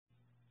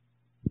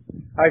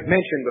I've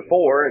mentioned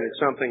before, and it's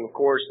something, of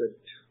course, that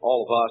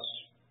all of us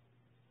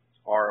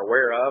are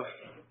aware of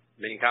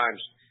many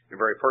times in a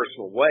very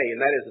personal way,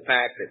 and that is the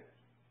fact that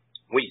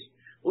we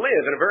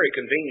live in a very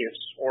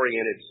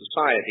convenience-oriented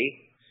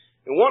society.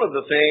 And one of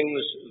the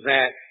things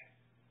that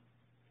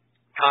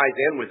ties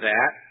in with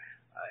that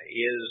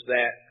is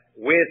that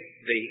with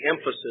the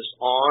emphasis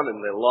on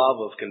and the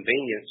love of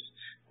convenience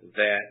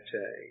that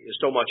is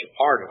so much a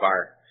part of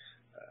our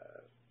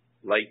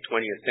late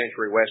 20th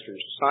century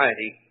Western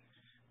society,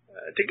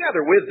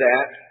 together with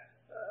that,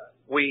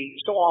 we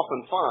so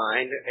often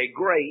find a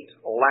great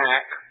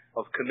lack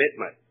of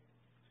commitment.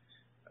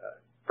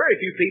 Very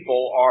few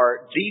people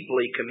are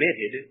deeply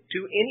committed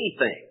to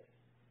anything.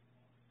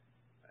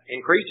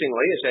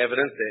 Increasingly, it's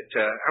evident that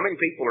how many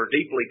people are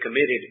deeply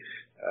committed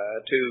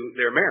to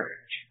their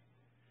marriage.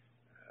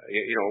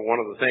 One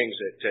of the things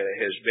that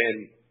has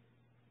been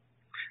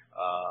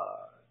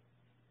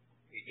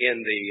in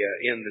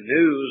the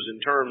news in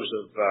terms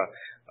of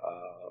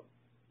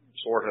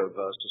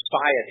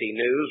society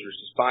news or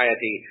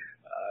society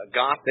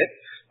gossip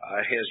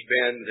has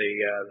been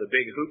the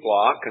big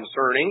hoopla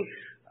concerning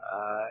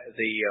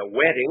the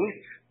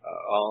wedding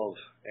of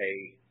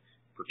a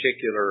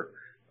particular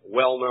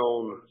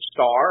well-known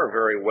star, a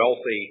very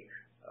wealthy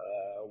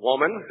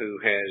woman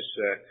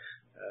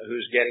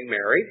who's getting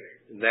married.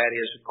 That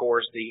is, of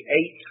course, the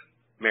 8th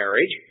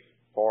marriage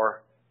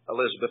for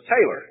Elizabeth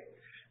Taylor.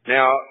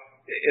 Now,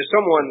 as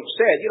someone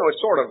said,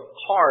 it's sort of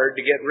hard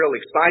to get real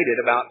excited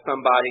about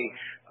somebody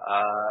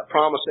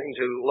promising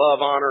to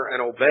love, honor, and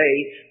obey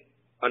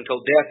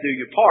until death do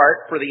you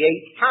part for the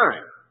 8th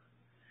time.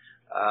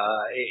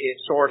 It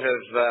sort of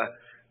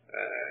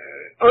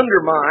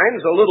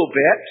undermines a little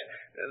bit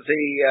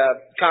the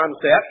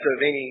concept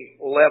of any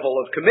level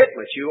of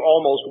commitment. You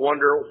almost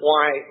wonder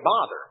why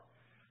bother.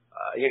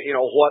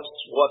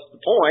 What's the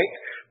point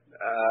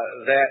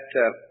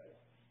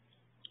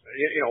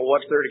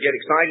what's there to get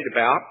excited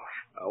about?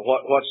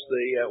 What's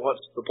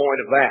the point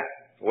of that?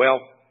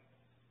 Well,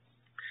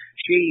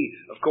 she,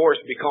 of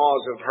course,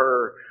 because of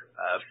her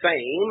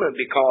fame,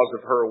 because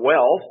of her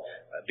wealth,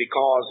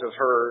 because of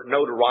her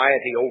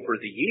notoriety over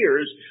the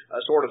years,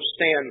 sort of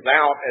stands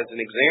out as an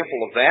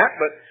example of that.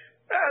 But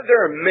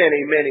there are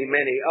many, many,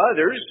 many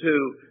others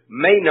who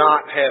may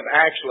not have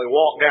actually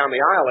walked down the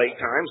aisle 8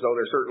 times, though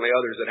there's certainly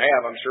others that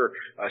have. I'm sure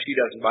she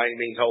doesn't by any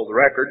means hold the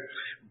record.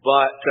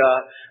 But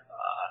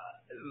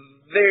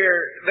they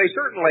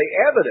certainly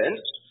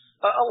evidence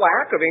a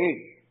lack of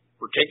any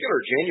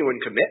particular genuine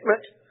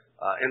commitment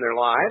in their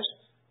lives.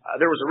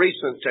 There was a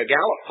recent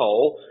Gallup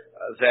poll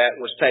that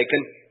was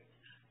taken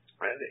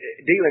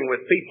dealing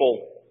with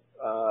people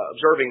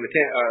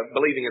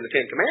believing in the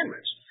Ten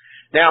Commandments.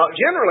 Now,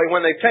 generally,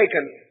 when they've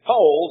taken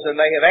polls and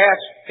they have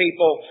asked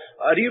people,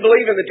 do you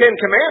believe in the Ten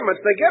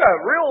Commandments, they get a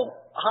real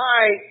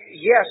high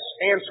yes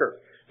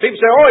answer. People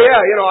say, oh yeah,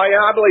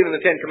 I believe in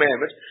the Ten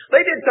Commandments.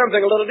 They did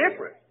something a little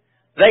different.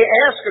 They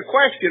asked a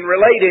question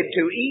related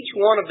to each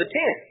one of the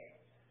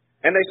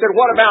 10. And they said,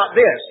 what about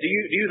this? Do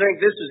you think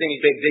this is any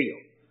big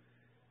deal?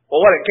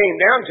 Well, what it came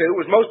down to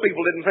was most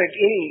people didn't think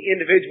any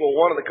individual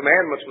one of the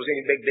commandments was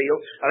any big deal.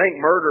 I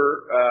think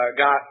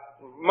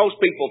most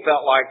people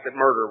felt like that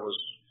murder was,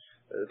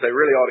 they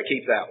really ought to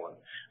keep that one.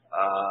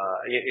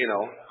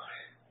 Of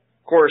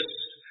course,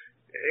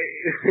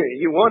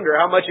 you wonder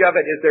how much of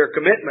it is their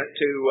commitment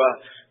to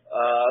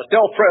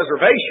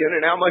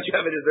self-preservation and how much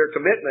of it is their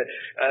commitment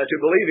to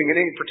believing in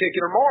any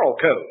particular moral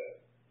code.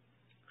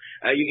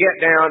 You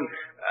get down,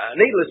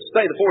 needless to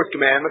say, the 4th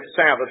commandment, the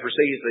Sabbath,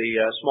 receives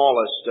the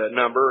smallest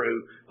number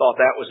who thought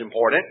that was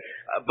important.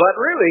 But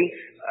really,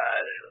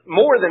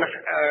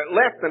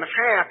 less than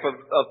half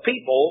of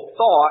people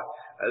thought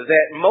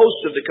that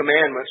most of the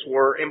commandments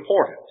were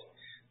important.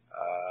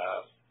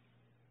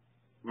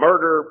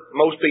 Murder,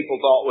 most people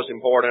thought was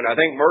important. I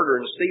think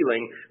murder and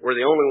stealing were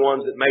the only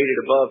ones that made it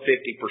above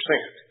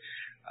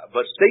 50%.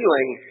 But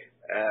stealing,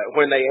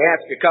 when they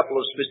asked a couple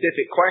of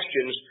specific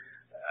questions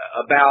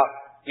about,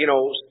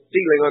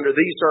 stealing under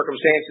these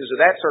circumstances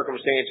or that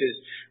circumstances,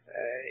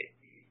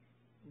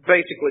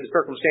 basically the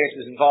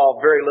circumstances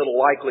involved very little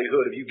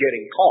likelihood of you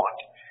getting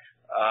caught.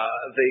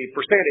 The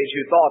percentage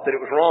who thought that it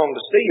was wrong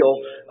to steal,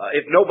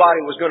 if nobody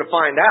was going to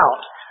find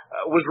out,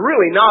 was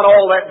really not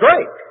all that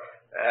great.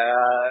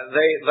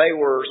 They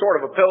were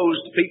sort of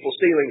opposed to people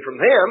stealing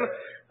from them,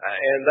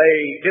 and they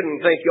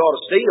didn't think you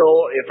ought to steal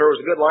if there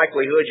was a good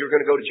likelihood you were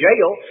going to go to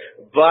jail.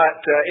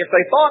 But if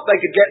they thought they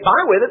could get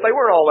by with it, they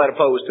weren't all that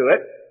opposed to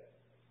it.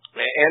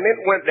 And it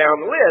went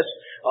down the list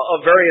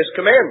of various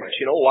commandments.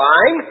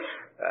 Lying,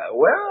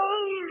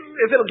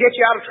 if it'll get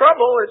you out of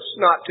trouble, it's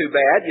not too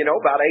bad.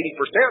 About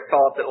 80%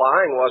 thought that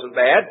lying wasn't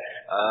bad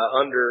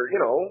under,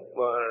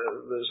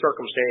 the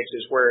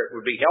circumstances where it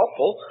would be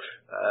helpful.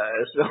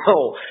 So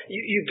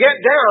you get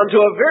down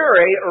to a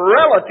very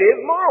relative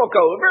moral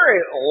code, a very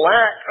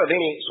lack of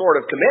any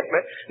sort of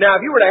commitment. Now,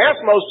 if you were to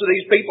ask most of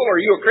these people, are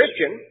you a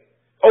Christian?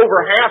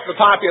 Over half the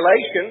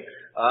population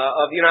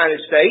of the United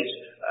States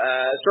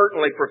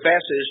certainly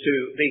professes to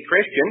be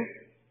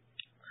Christian.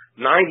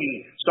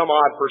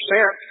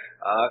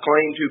 90-some-odd%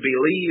 claim to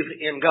believe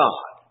in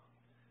God.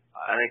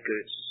 I think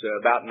it's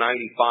about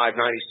 95,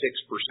 96%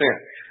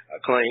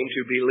 claim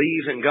to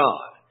believe in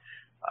God.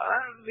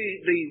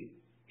 The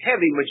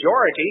heavy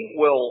majority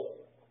will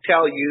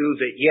tell you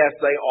that, yes,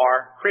 they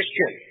are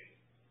Christian.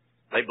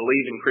 They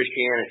believe in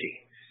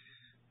Christianity.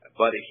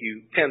 But if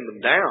you pin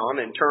them down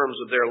in terms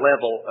of their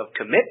level of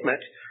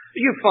commitment,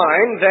 you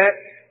find that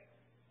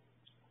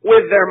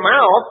with their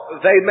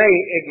mouth they may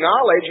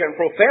acknowledge and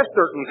profess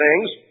certain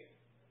things,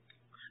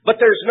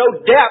 but there's no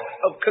depth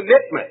of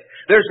commitment.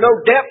 There's no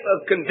depth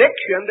of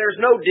conviction.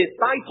 There's no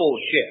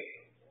discipleship.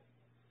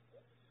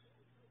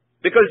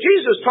 Because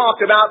Jesus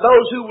talked about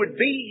those who would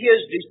be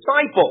His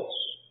disciples.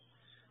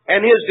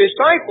 And His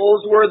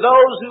disciples were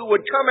those who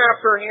would come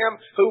after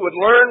Him, who would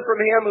learn from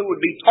Him, who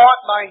would be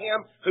taught by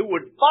Him, who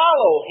would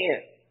follow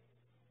Him.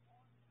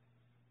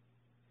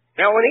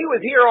 Now, when He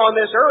was here on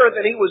this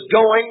earth and He was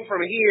going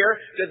from here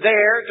to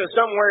there to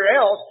somewhere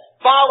else,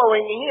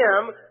 following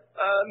Him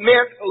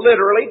meant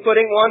literally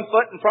putting one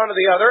foot in front of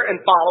the other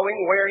and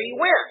following where He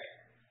went.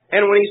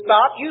 And when He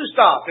stopped, you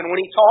stopped. And when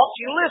He talked,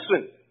 you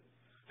listened.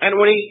 And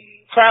when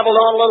He traveled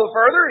on a little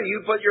further,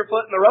 you put your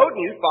foot in the road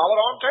and you followed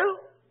on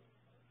too.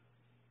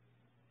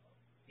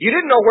 You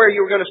didn't know where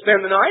you were going to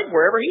spend the night,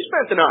 wherever He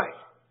spent the night.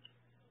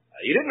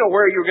 You didn't know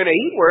where you were going to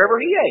eat,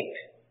 wherever He ate.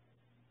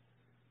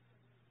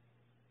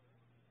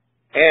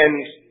 And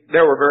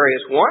there were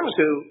various ones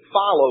who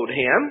followed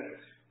Him,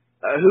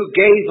 who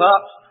gave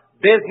up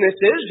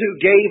businesses,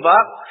 who gave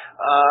up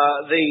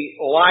the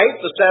life,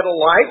 the settled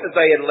life that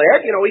they had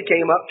led. You know, He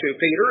came up to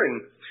Peter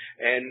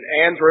and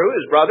Andrew,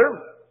 his brother,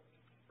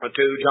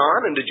 to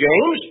John and to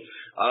James,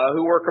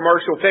 who were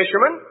commercial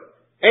fishermen.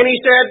 And He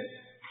said,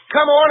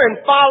 "Come on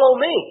and follow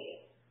me,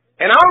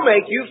 and I'll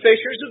make you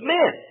fishers of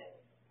men."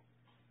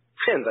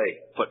 And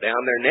they put down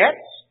their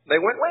nets. They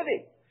went with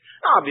Him.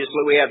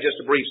 Obviously, we have just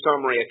a brief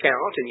summary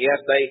account, and yes,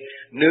 they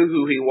knew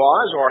who He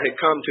was or had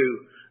come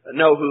to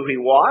know who He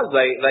was.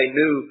 They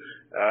knew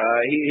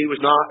He was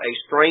not a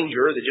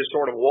stranger that just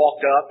sort of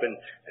walked up and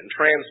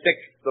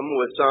transfixed them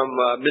with some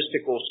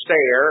mystical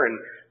stare, and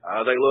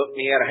they looked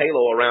and He had a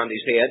halo around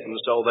His head, and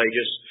so they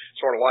just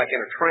sort of like in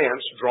a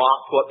trance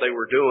dropped what they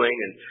were doing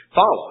and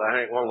followed.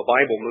 I think one of the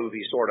Bible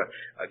movies sort of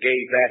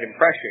gave that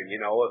impression. You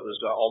know, it was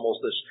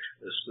almost this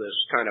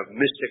kind of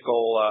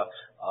mystical,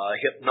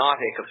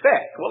 hypnotic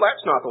effect. Well,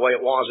 that's not the way it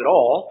was at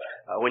all.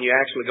 When you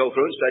actually go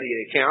through and study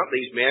the account,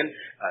 these men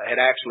had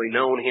actually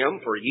known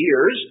Him for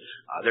years.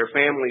 Their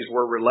families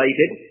were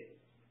related.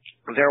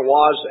 There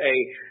was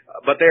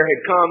but there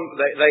had come,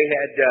 they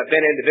had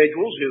been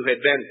individuals who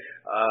had been,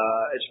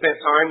 had spent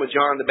time with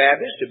John the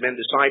Baptist, had been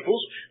disciples,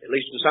 at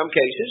least in some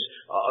cases,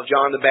 of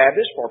John the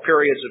Baptist for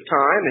periods of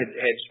time,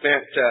 had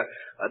spent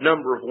a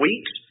number of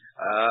weeks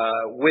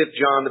with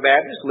John the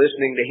Baptist,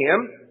 listening to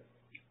him.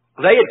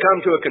 They had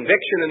come to a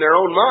conviction in their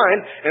own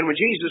mind, and when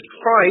Jesus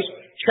Christ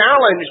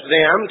challenged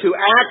them to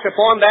act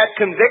upon that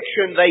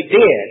conviction, they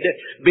did,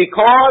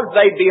 because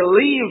they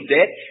believed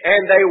it,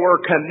 and they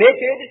were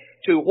committed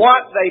to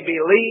what they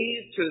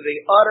believed to the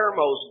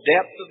uttermost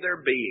depth of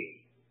their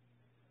being.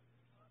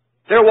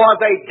 There was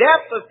a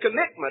depth of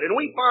commitment, and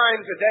we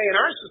find today in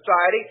our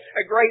society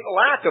a great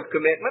lack of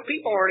commitment.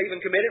 People aren't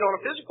even committed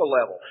on a physical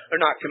level. They're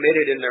not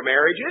committed in their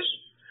marriages.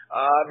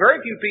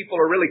 Very few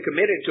people are really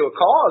committed to a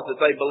cause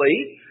that they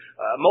believe.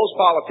 Most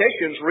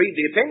politicians read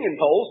the opinion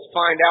polls to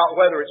find out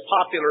whether it's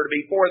popular to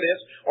be for this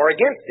or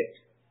against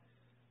it.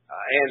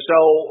 And so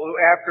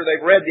after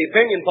they've read the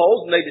opinion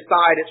polls and they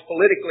decide it's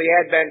politically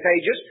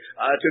advantageous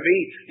to be,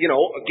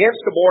 against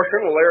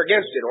abortion, well, they're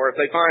against it. Or if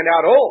they find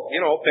out,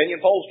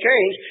 opinion polls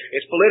change,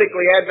 it's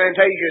politically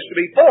advantageous to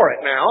be for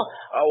it now,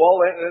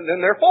 then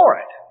they're for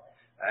it.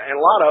 And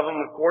a lot of them,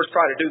 of course,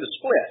 try to do the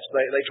splits.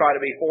 They try to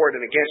be for it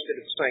and against it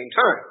at the same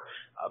time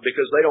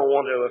because they don't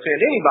want to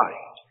offend anybody.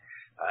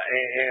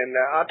 And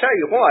I'll tell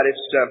you what,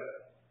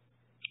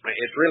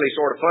 it's really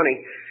sort of funny.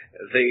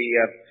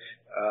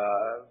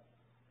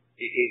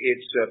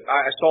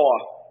 I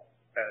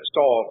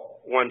saw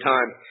one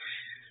time,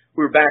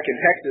 we were back in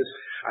Texas,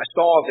 I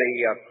saw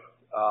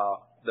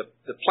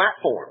the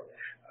platform.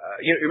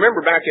 You remember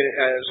back in,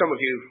 some of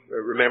you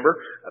remember,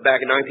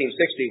 back in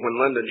 1960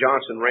 when Lyndon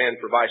Johnson ran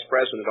for vice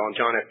president on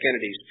John F.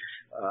 Kennedy's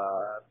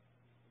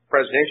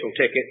presidential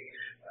ticket.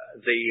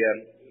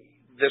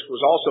 This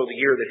was also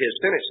the year that his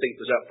Senate seat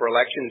was up for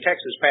election.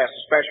 Texas passed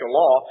a special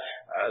law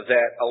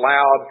that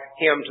allowed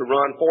him to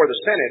run for the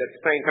Senate at the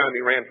same time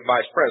he ran for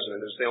vice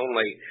president. It's the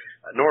only,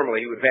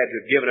 normally he would have had to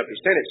have given up his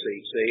Senate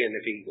seat, and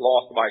if he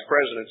lost the vice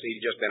presidency,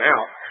 he'd just been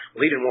out.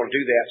 Well, he didn't want to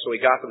do that, so he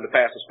got them to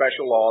pass a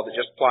special law that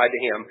just applied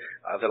to him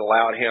that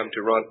allowed him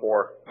to run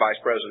for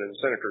vice president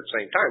and senator at the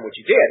same time, which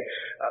he did.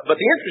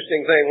 But the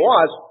interesting thing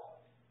was,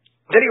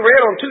 Then he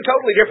ran on two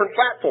totally different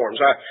platforms.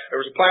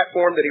 There was a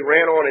platform that he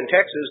ran on in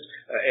Texas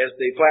as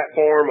the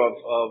platform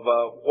of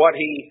what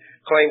he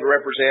claimed to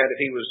represent if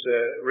he was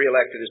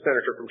reelected as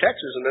senator from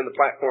Texas, and then the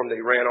platform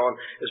that he ran on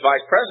as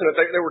vice president.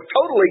 They were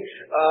totally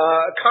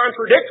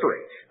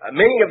contradictory.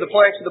 Many of the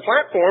planks of the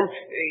platform,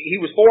 he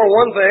was for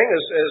one thing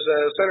as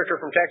senator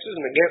from Texas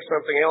and against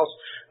something else,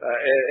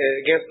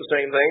 against the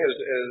same thing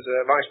as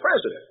vice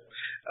president.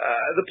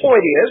 The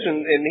point is,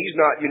 and he's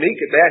not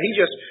unique at that, he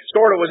just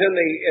sort of was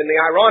in the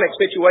ironic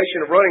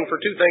situation of running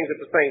for two things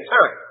at the same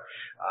time.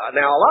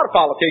 Now, a lot of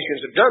politicians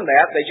have done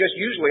that. They just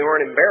usually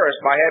aren't embarrassed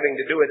by having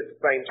to do it at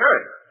the same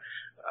time.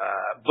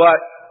 But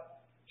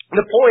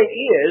the point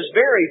is,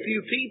 very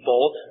few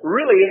people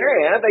really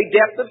have a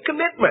depth of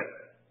commitment.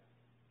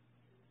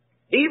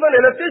 Even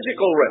in a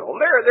physical realm.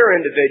 There are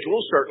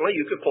individuals, certainly,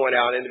 you could point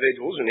out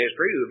individuals in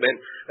history who have been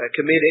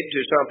committed to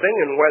something,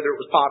 and whether it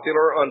was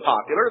popular or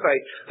unpopular,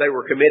 they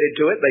were committed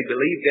to it, they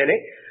believed in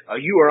it.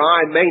 You or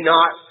I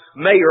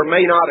may or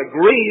may not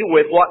agree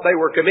with what they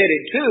were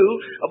committed to,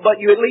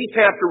 but you at least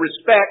have to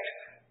respect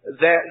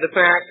the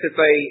fact that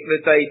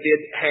they did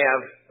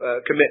have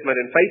commitment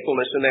and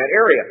faithfulness in that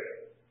area.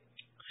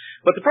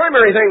 But the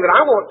primary thing that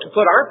I want to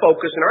put our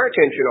focus and our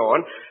attention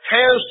on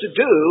has to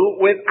do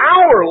with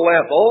our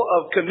level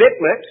of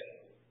commitment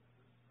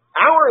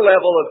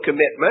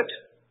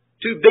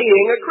to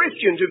being a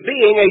Christian, to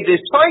being a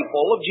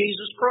disciple of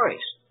Jesus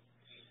Christ.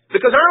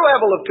 Because our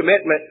level of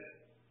commitment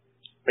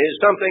is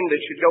something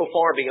that should go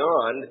far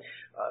beyond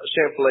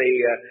simply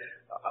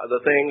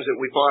the things that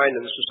we find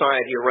in the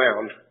society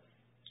around.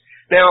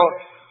 Now,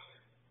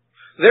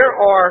 there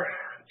are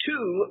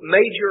two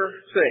major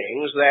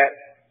things that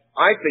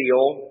I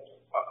feel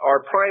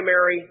are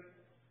primary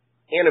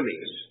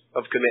enemies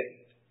of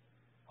commitment.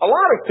 A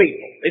lot of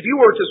people, if you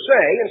were to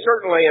say, and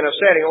certainly in a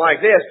setting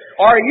like this,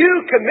 are you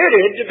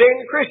committed to being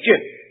a Christian?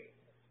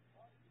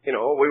 You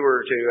know, we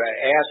were to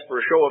ask for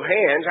a show of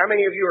hands, how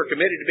many of you are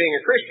committed to being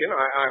a Christian?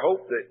 I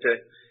hope that,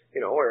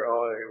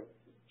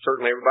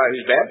 certainly everybody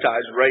who's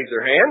baptized would raise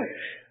their hand.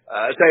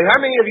 Say, how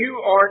many of you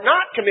are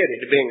not committed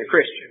to being a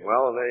Christian?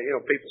 Well,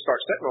 people start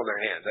sitting on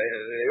their hands.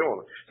 They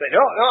don't say, no,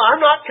 I'm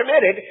not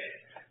committed.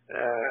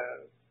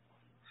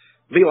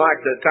 Be like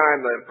the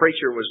time the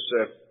preacher was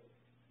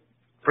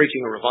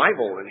preaching a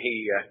revival, and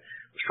he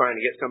was trying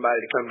to get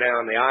somebody to come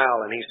down the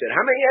aisle, and he said,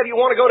 how many of you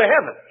want to go to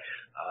heaven?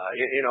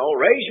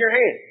 Raise your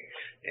hand.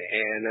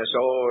 And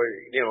so,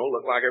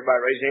 looked like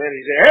everybody raised their hand.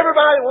 He said,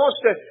 everybody wants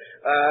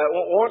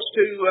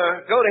to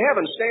go to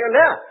heaven, stand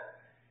up.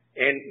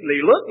 And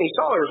he looked and he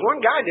saw there was one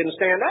guy who didn't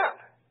stand up.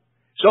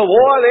 So,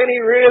 then he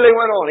really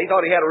went on. He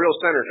thought he had a real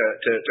sinner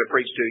to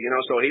preach to,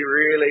 so he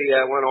really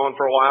went on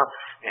for a while.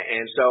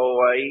 And so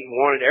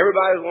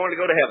everybody who wanted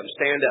to go to heaven,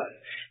 stand up.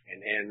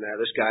 And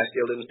this guy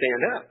still didn't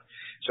stand up.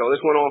 So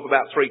this went on for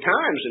about 3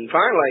 times, and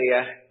finally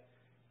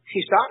he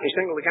stopped and he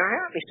singled the guy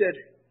out, and he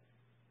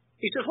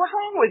said, what's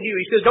wrong with you?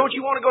 He says, don't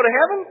you want to go to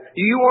heaven?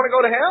 Do you want to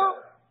go to hell?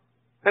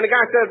 And the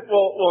guy said,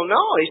 well,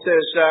 no. He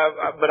says,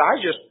 but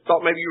I just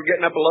thought maybe you were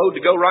getting up a load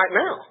to go right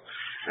now.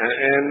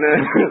 And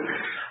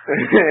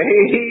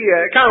he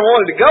kind of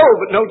wanted to go,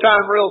 but no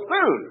time real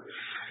soon.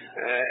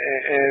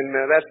 And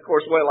that's, of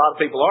course, the way a lot of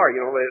people are.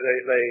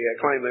 They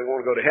claim they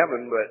want to go to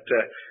heaven, but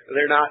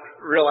they're not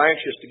real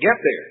anxious to get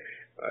there.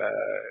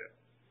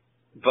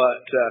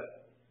 But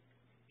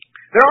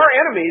there are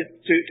enemies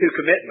to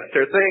commitment.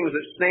 There are things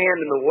that stand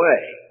in the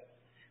way,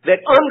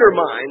 that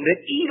undermine,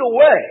 that eat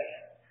away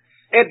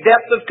at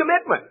depth of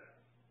commitment.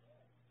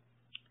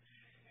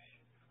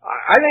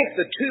 I think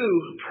the two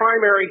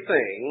primary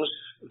things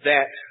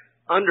that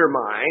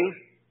undermine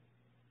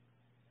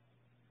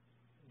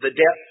the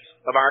depth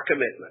of our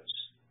commitments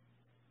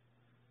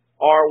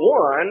are,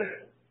 one,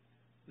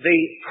 the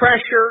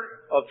pressure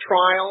of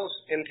trials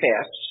and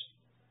tests,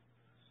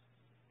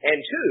 and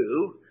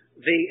two,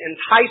 the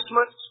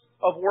enticements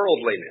of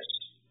worldliness.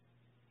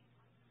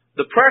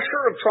 The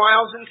pressure of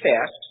trials and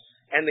tests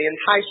and the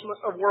enticement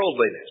of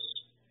worldliness.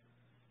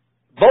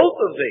 Both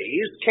of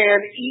these can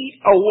eat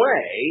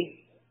away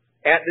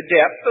at the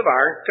depth of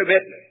our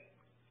commitment.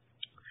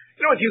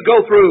 If you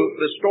go through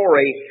the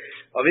story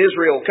of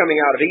Israel coming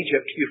out of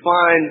Egypt, you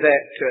find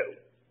that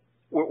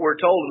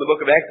we're told in the book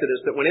of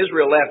Exodus that when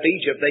Israel left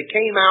Egypt, they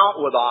came out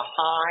with a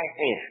high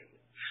hand.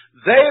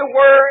 They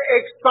were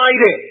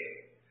excited.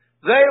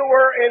 They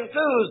were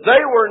enthused.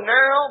 They were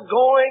now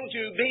going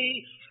to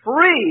be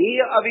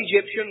free of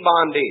Egyptian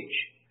bondage.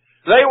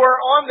 They were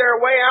on their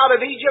way out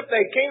of Egypt.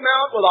 They came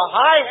out with a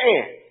high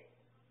hand.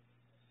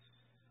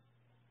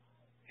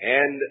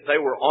 And they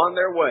were on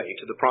their way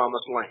to the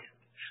promised land.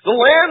 The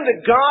land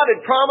that God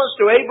had promised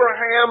to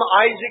Abraham,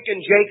 Isaac,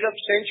 and Jacob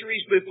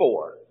centuries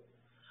before.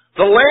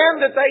 The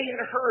land that they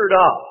had heard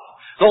of.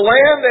 The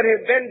land that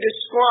had been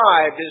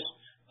described as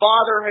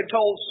father had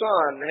told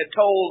son, had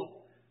told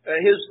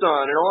his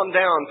son, and on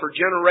down for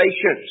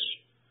generations.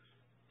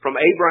 From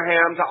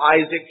Abraham to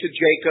Isaac to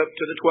Jacob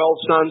to the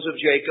 12 sons of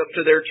Jacob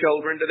to their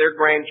children, to their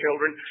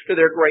grandchildren, to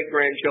their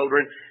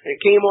great-grandchildren. And it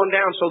came on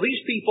down. So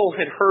these people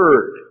had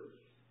heard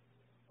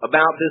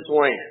about this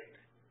land.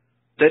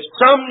 that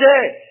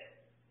someday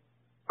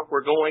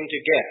we're going to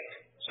get.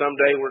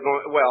 Someday we're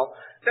going, well,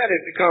 that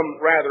had become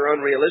rather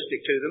unrealistic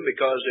to them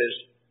because as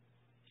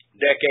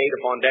decade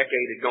upon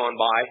decade had gone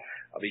by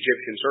of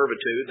Egyptian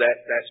servitude,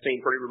 that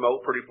seemed pretty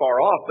remote, pretty far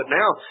off. But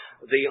now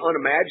the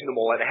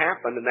unimaginable had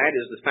happened, and that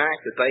is the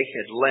fact that they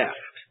had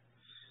left.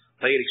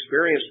 They had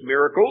experienced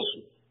miracles,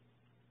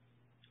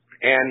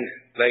 and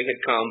they had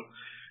come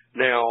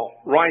now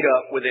right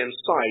up within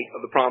sight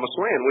of the promised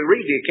land. We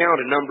read the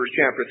account in Numbers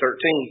chapter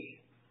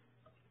 13.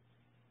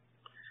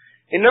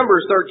 In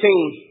Numbers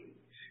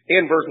 13,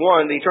 in verse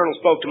 1, the Eternal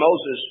spoke to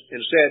Moses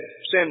and said,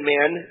 "Send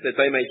men that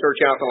they may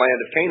search out the land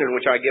of Canaan,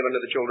 which I give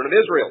unto the children of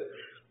Israel.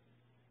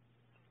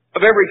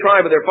 Of every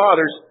tribe of their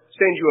fathers,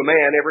 send you a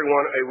man, every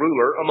one a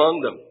ruler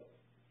among them.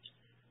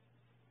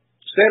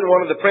 Send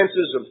one of the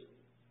princes of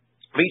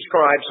each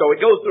tribe." So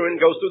it goes through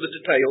the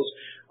details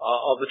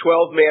of the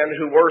 12 men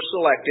who were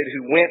selected,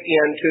 who went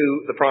into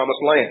the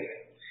promised land.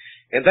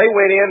 And they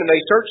went in and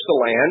they searched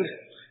the land.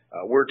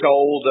 We're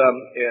told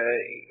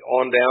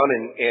on down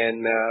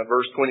in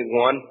verse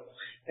 21,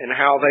 and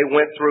how they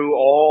went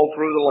all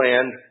through the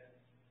land.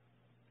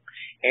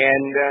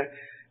 And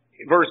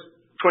verse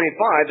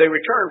 25, they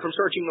returned from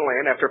searching the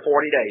land after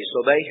 40 days.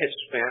 So they had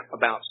spent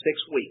about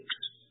 6 weeks.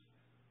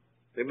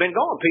 They've been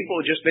gone.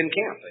 People had just been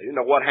camped. They didn't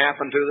know what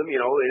happened to them. They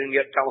didn't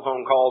get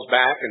telephone calls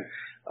back and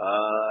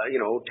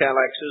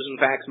telexes and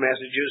fax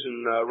messages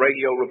and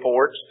radio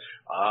reports.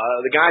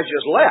 The guys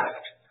just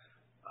left.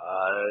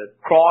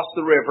 Crossed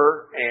the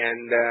river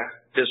and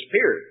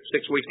disappeared.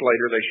 6 weeks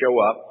later, they show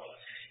up,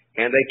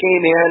 and they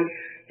came in,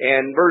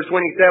 and verse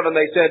 27,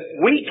 they said,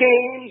 "We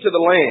came to the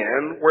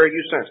land where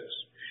you sent us,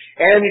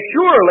 and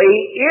surely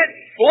it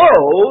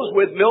flows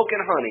with milk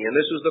and honey," and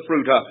this is the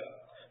fruit of it.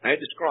 And it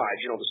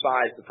describes, the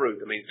size of the fruit.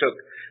 I mean, it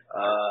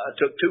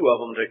took 2 of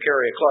them to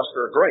carry a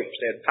cluster of grapes.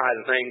 They had to tie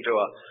the thing to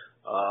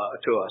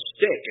a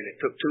stick, and it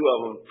took 2 of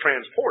them to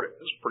transport it. It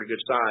was a pretty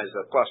good size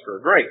cluster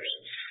of grapes.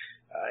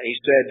 He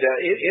said,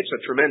 it's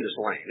a tremendous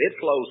land. It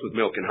flows with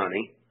milk and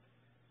honey.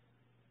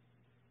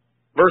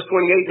 Verse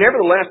 28,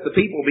 "Nevertheless, the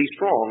people be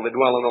strong that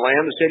dwell in the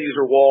land. The cities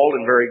are walled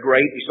and very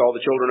great. We saw the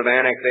children of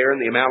Anak there,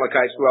 and the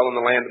Amalekites dwell in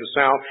the land of the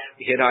south.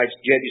 The Hittites,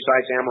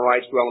 Jebusites,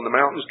 Amorites dwell in the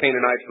mountains.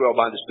 Canaanites dwell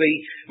by the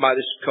sea, by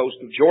the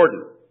coast of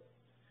Jordan."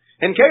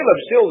 And Caleb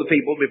stilled the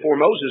people before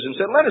Moses and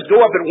said, "Let us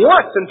go up at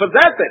once and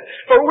possess it,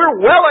 for we're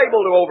well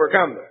able to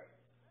overcome them."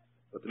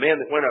 But the men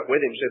that went up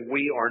with him said,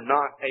 "We are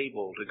not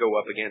able to go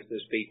up against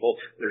this people.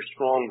 They're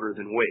stronger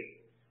than we."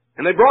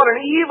 And they brought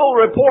an evil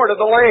report of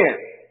the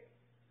land.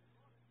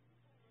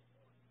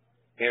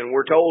 And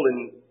we're told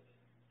in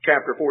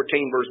chapter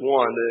 14, verse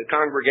 1, the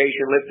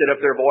congregation lifted up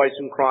their voice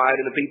and cried,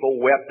 and the people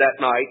wept that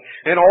night.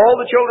 And all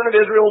the children of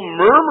Israel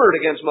murmured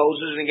against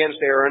Moses and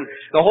against Aaron.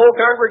 The whole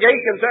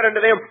congregation said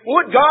unto them,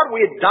 "Would God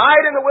we had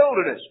died in the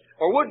wilderness,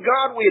 or would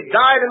God we had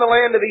died in the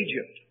land of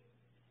Egypt."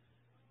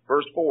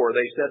 Verse 4,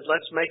 they said,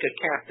 "Let's make a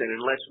captain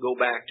and let's go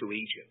back to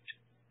Egypt."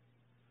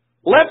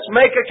 Let's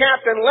make a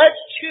captain. Let's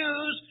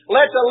choose.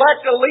 Let's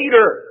elect a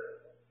leader.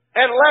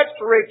 And let's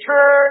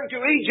return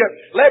to Egypt.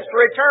 Let's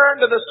return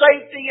to the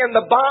safety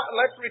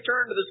let's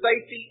return to the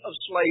safety of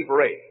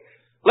slavery.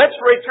 Let's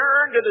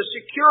return to the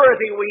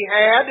security we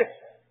had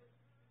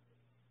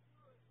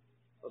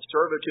of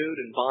servitude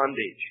and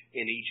bondage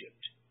in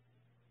Egypt.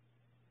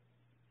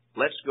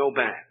 Let's go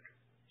back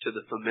to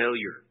the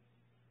familiar.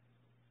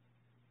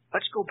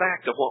 Let's go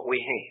back to what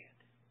we had.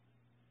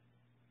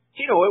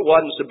 It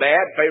wasn't so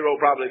bad. Pharaoh would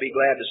probably be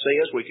glad to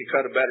see us. We could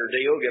cut a better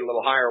deal, get a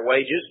little higher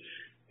wages,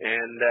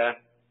 and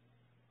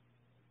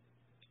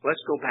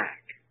let's go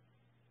back.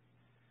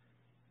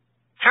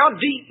 How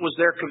deep was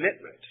their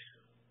commitment?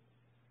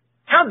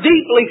 How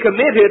deeply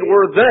committed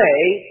were they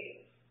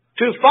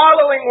to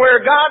following where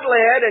God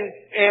led and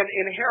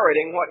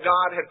inheriting what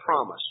God had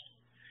promised?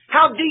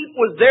 How deep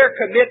was their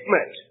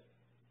commitment?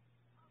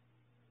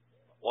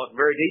 It wasn't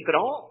very deep at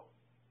all.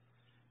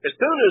 As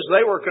soon as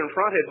they were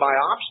confronted by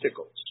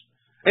obstacles,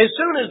 as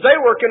soon as they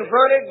were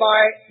confronted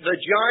by the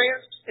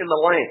giants in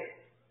the land,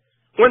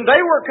 when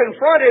they were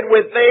confronted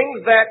with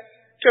things that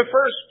to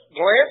first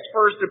glance,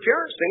 first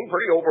appearance, seemed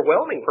pretty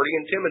overwhelming, pretty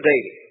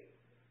intimidating,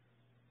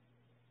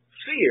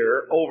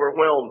 fear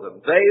overwhelmed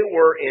them. They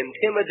were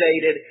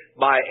intimidated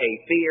by a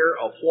fear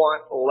of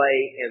what lay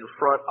in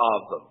front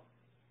of them.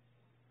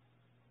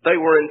 They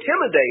were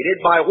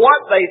intimidated by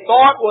what they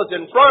thought was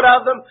in front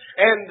of them,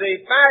 and the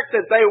fact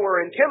that they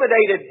were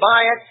intimidated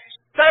by it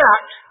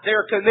sapped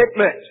their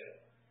commitment.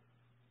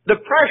 The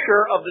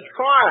pressure of the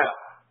trial,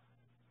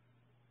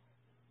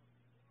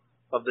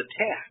 of the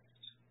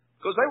test,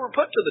 because they were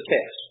put to the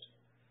test.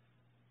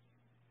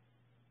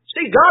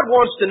 See, God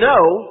wants to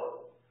know,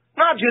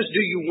 not just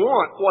do you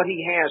want what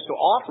He has to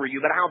offer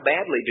you, but how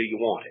badly do you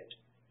want it?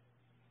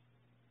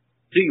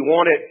 Do you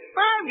want it, if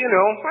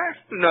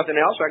there's nothing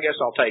else, I guess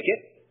I'll take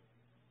it.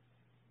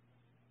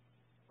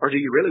 Or do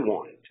you really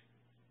want it?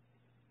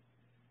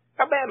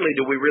 How badly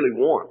do we really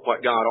want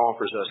what God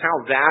offers us?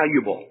 How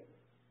valuable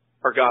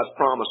are God's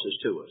promises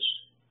to us?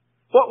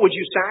 What would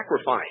you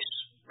sacrifice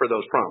for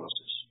those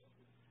promises?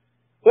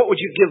 What would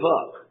you give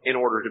up in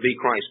order to be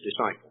Christ's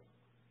disciple?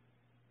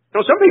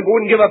 Some people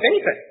wouldn't give up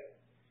anything.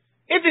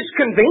 If it's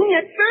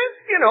convenient, then,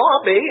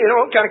 I'll be,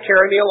 kind of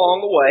carry me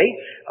along the way,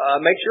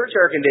 make sure it's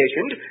air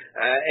conditioned,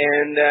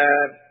 and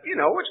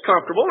it's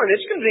comfortable and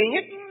it's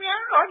convenient.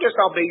 Yeah, I guess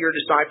I'll be your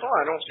disciple.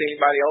 I don't see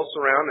anybody else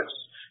around that's,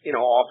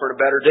 offering a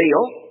better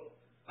deal.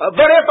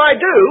 But if I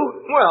do,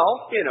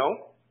 well,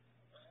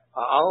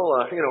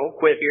 I'll,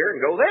 quit here and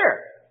go there.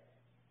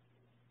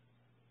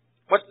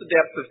 What's the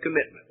depth of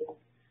commitment?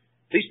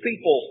 These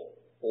people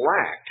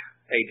lacked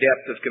a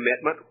depth of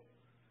commitment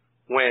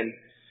when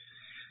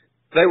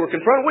they were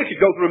confronted. We could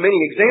go through many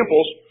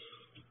examples.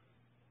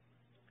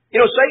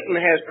 Satan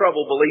has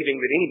trouble believing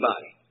that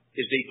anybody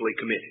is deeply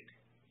committed.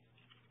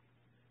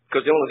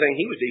 Because the only thing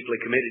he was deeply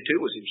committed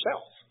to was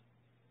himself.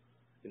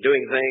 And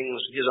doing things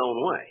his own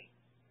way.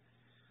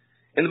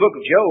 In the book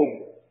of Job,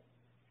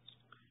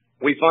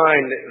 we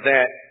find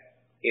that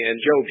in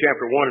Job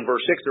chapter 1 and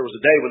verse 6, there was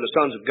a day when the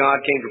sons of God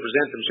came to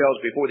present themselves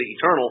before the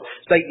Eternal.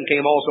 Satan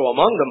came also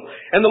among them.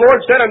 And the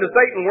Lord said unto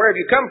Satan, Where have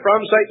you come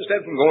from? Satan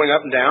said, From going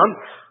up and down,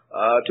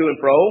 to and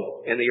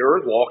fro in the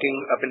earth, walking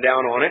up and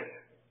down on it.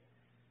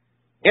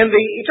 And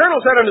the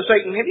Eternal said unto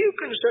Satan, Have you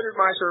considered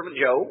my servant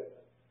Job?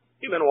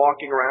 You've been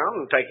walking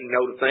around and taking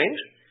note of things.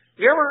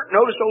 Have you ever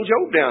noticed old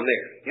Job down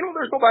there?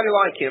 There's nobody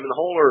like him in the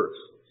whole earth.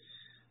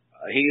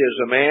 He is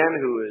a man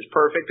who is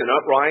perfect and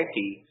upright.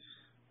 He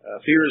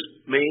fears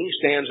me,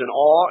 stands in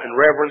awe and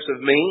reverence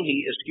of me.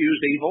 He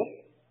eschews evil.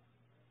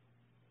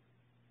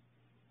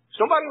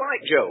 Somebody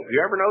like Job. You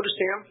ever noticed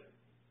him?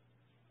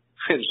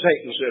 And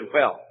Satan said,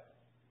 Well,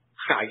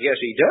 I guess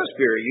he does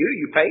fear you.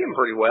 You pay him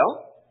pretty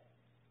well.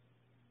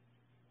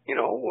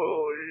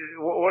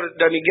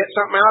 Doesn't he get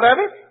something out of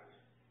it?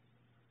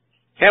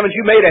 Haven't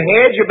you made a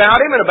hedge about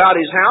him and about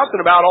his house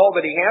and about all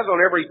that he has on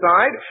every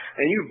side?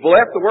 And you've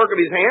blessed the work of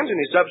his hands and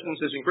his substance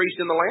has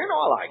increased in the land?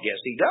 Well, I guess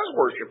he does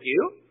worship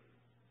you.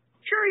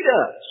 Sure he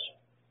does.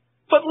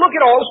 But look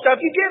at all the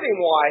stuff you give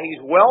him. Why,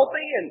 he's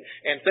wealthy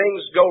and things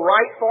go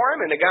right for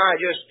him, and the guy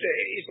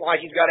it's like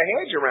he's got a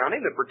hedge around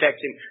him that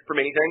protects him from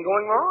anything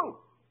going wrong.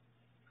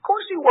 Of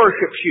course he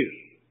worships you.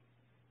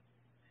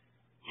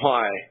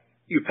 Why,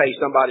 you pay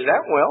somebody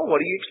that well,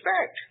 what do you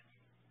expect?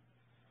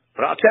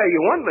 But I'll tell you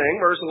one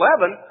thing, verse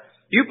 11,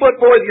 you put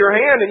forth your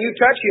hand and you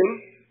touch him,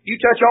 you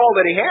touch all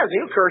that he has,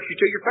 and he'll curse you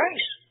to your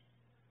face.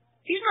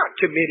 He's not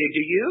committed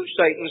to you,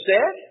 Satan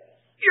said.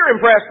 You're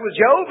impressed with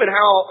Job and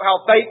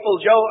how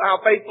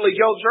faithfully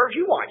Job serves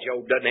you. Why,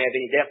 Job doesn't have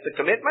any depth of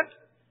commitment.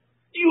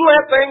 You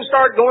let things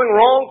start going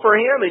wrong for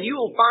him and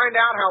you'll find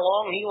out how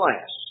long he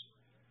lasts.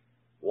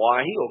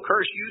 Why, he'll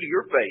curse you to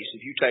your face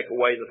if you take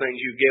away the things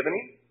you've given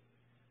him.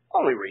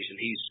 Only reason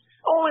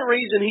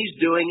he's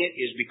doing it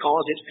is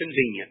because it's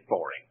convenient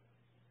for him.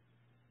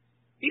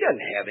 He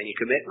doesn't have any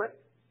commitment.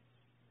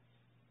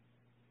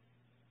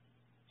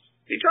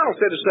 The Eternal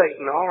said to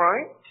Satan, All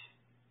right.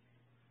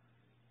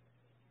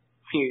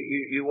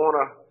 You want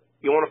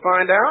to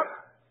find out?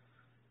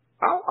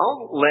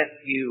 I'll let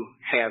you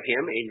have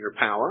him in your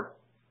power.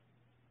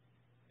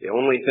 The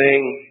only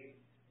thing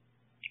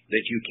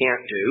that you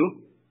can't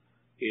do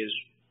is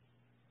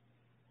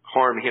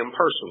harm him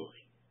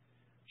personally.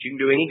 You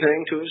can do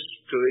anything to his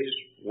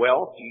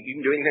wealth. You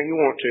can do anything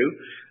you want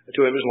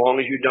to him as long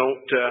as you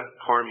don't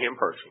harm him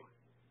personally.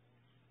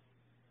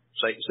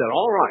 Satan said,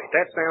 All right,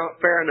 that's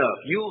fair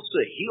enough. You'll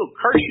see. He'll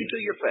curse you to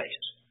your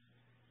face.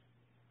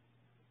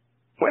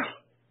 Well,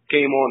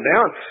 came on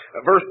down.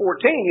 Verse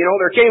 14,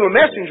 there came a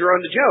messenger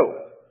unto Job.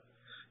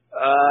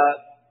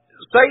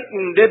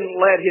 Satan didn't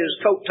let his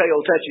coattail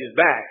touch his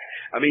back.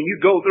 You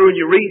go through and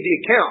you read the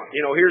account.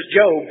 Here's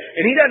Job,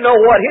 and he doesn't know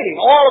what hit him.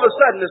 All of a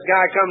sudden, this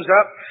guy comes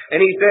up, and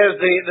he says,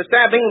 the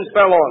Sabeans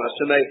fell on us,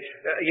 and they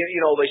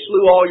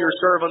slew all your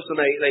servants, and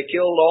they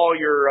killed all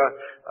your,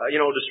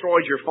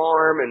 destroyed your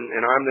farm,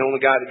 and I'm the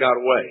only guy that got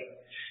away.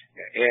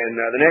 And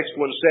the next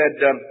one said,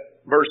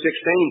 verse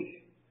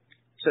 16,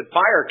 said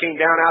fire came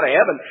down out of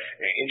heaven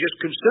and just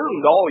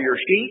consumed all your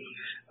sheep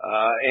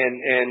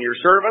and your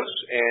servants,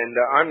 and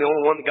I'm the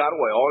only one that got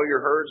away. All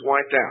your herds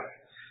wiped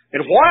out.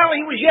 And while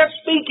he was yet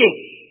speaking,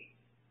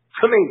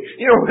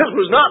 this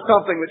was not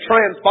something that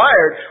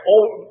transpired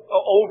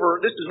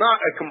this is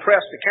not a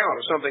compressed account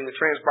of something that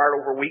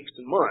transpired over weeks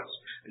and months.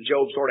 And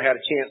Job sort of had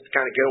a chance to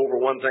kind of get over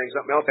one thing,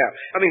 something else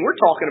happened.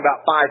 We're talking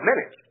about 5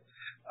 minutes.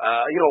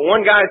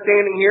 One guy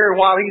standing here, and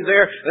while he's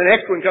there, the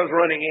next one comes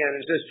running in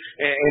and says,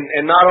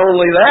 and not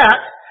only that,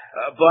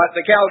 but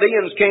the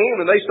Chaldeans came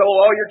and they stole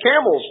all your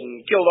camels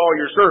and killed all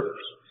your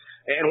servants.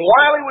 And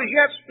while he was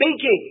yet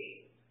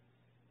speaking,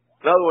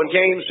 another one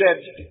came and said,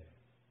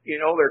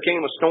 there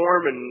came a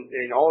storm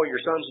and all your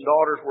sons and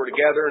daughters were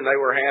together and they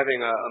were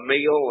having a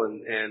meal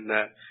and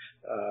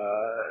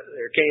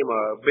there came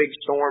a big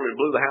storm and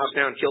blew the house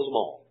down and killed them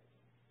all.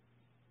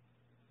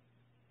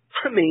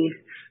 5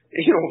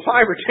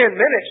 or 10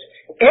 minutes,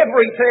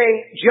 everything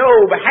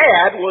Job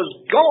had was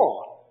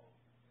gone.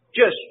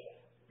 Just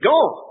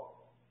gone.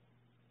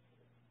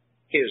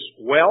 His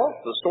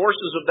wealth, the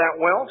sources of that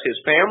wealth,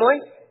 his family.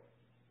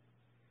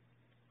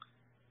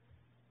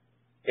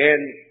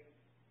 And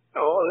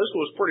Oh, this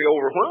was pretty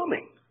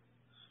overwhelming.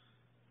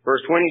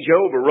 Verse 20,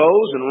 Job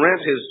arose and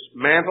rent his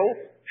mantle,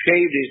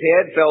 shaved his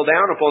head, fell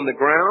down upon the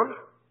ground,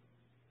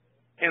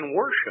 and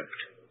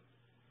worshipped.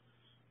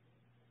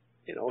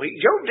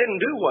 Job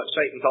didn't do what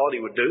Satan thought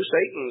he would do.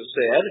 Satan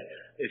said,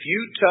 if you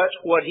touch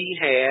what he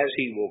has,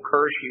 he will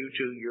curse you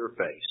to your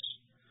face.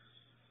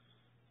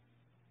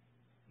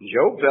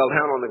 Job fell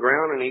down on the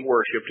ground and he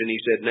worshipped, and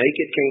he said,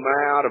 naked came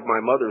I out of my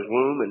mother's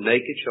womb, and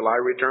naked shall I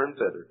return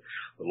thither.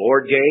 The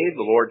Lord gave,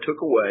 the Lord took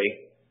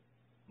away.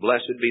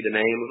 Blessed be the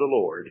name of the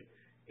Lord.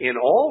 In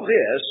all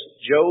this,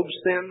 Job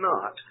sinned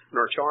not,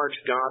 nor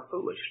charged God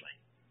foolishly.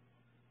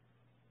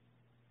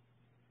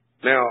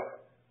 Now,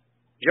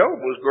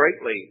 Job was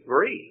greatly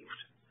grieved.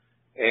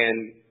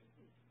 And,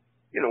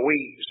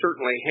 we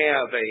certainly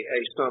have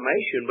a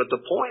summation, but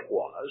the point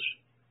was,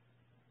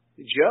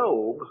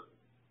 Job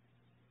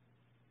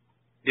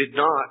did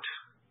not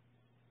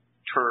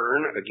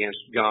turn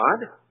against God.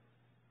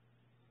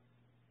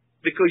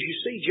 Because you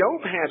see,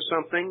 Job had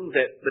something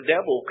that the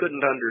devil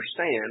couldn't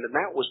understand, and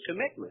that was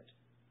commitment.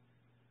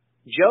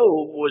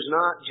 Job was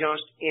not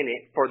just in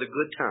it for the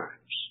good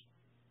times.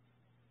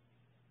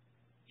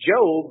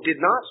 Job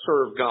did not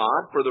serve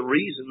God for the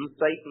reasons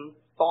Satan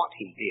thought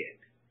he did.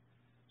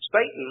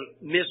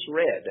 Satan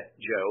misread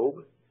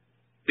Job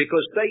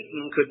because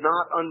Satan could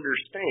not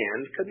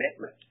understand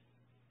commitment.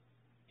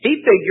 He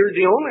figured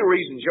the only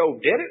reason Job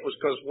did it was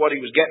because what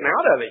he was getting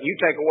out of it. You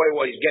take away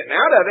what he's getting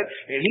out of it,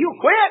 and he'll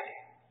quit.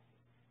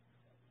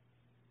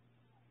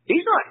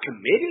 He's not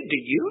committed to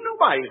you.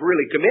 Nobody's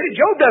really committed.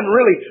 Job doesn't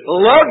really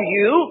love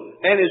you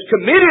and is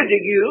committed to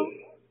you.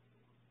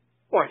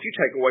 Well, if you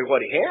take away what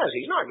he has,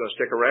 he's not going to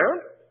stick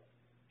around.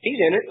 He's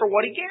in it for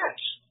what he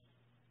gets.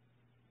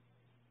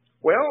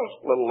 Well,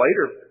 a little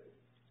later,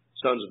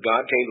 sons of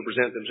God came to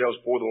present themselves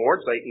before the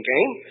Lord. Satan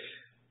came.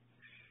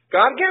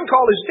 God again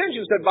called his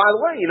attention and said, by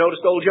the way, you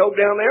noticed old Job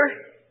down there?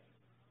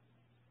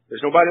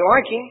 There's nobody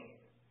like him.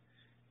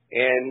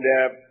 And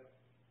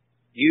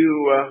you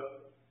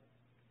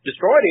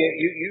destroyed him.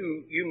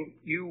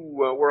 You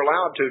were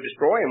allowed to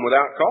destroy him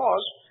without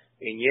cause.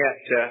 And yet,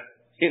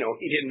 he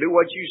didn't do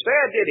what you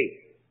said, did he?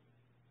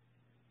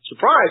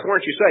 Surprised,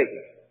 weren't you,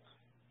 Satan?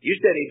 You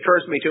said he'd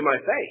curse me to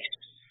my face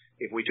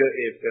if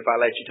I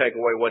let you take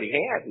away what he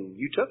had, and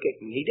you took it,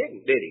 and he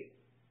didn't, did he?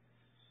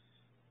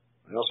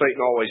 Well,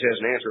 Satan always has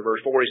an answer.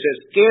 Verse 4, he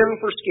says,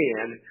 skin for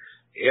skin,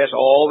 yes,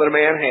 all that a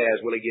man has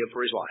will he give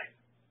for his life.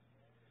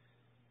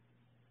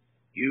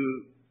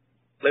 You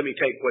let me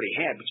take what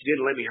he had, but you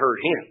didn't let me hurt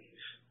him.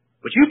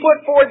 But you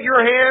put forth your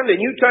hand, and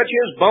you touch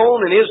his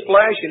bone and his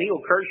flesh, and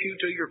he'll curse you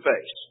to your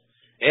face.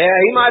 Yeah,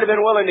 he might have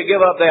been willing to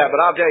give up that, but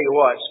I'll tell you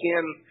what,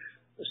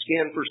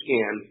 skin for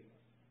skin.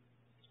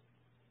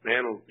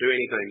 Man will do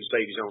anything to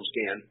save his own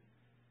skin,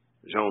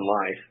 his own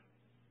life.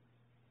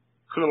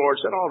 And the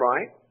Lord said, all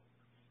right.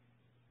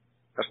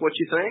 That's what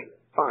you think?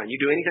 Fine. You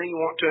do anything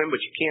you want to him, but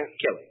you can't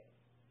kill him.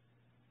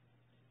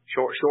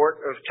 Short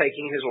of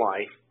taking his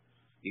life,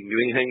 you can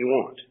do anything you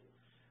want.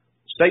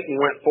 Satan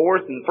went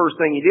forth, and the first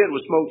thing he did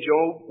was smote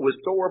Job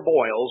with sore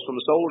boils from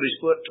the sole of his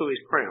foot to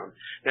his crown.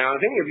 Now,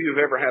 if any of you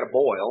have ever had a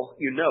boil,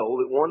 you know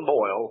that one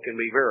boil can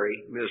be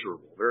very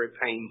miserable, very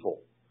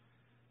painful.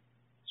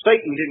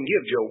 Satan didn't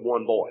give Job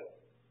one boil.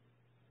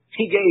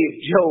 He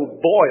gave Job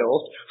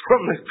boils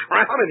from the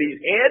crown of his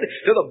head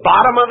to the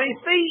bottom of his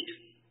feet.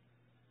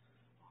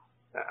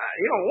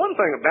 One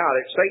thing about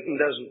it,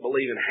 Satan doesn't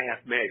believe in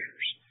half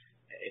measures.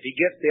 If he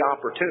gets the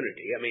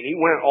opportunity, he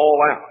went all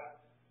out.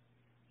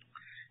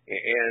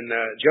 And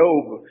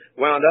Job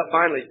wound up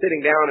finally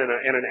sitting down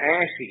in an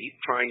ash heap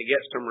trying to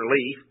get some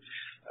relief.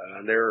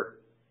 They're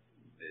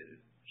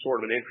sort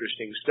of an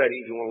interesting study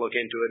if you want to look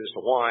into it as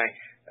to why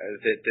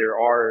that there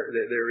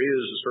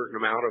is a certain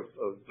amount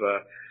of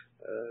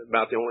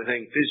about the only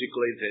thing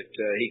physically that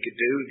he could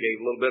do. Gave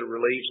a little bit of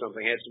relief.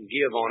 Something had some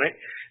give on it.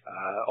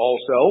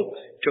 Also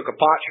took a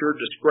potsherd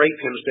to scrape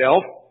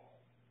himself,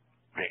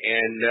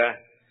 and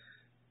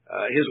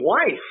his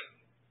wife.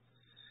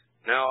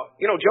 Now,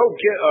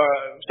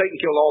 Satan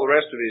killed all the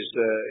rest of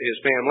his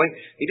family.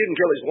 He didn't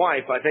kill his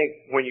wife. I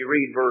think when you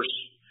read verse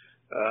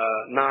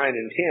 9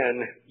 and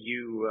 10,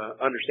 you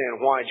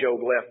understand why Job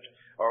left,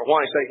 or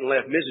why Satan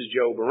left Mrs.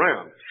 Job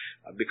around,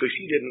 because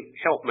she didn't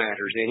help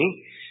matters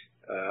any.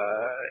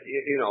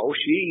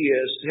 She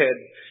said,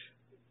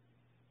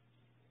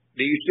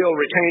 "Do you still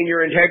retain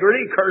your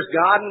integrity? Curse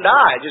God and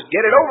die. Just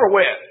get it over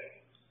with."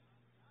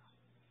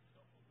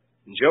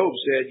 Job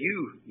said,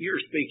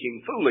 you're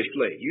speaking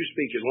foolishly. You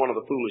speak as one of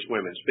the foolish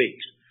women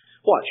speaks.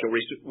 What, shall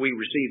we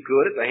receive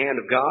good at the hand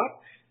of God?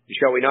 And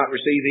shall we not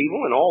receive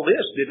evil? And all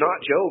this did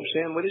not Job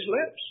sin with his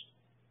lips?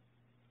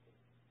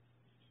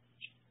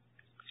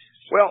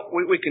 Well,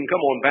 we can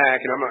come on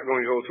back, and I'm not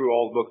going to go through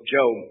all the book of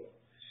Job.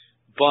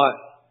 But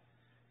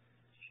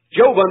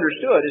Job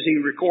understood, as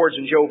he records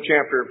in Job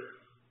chapter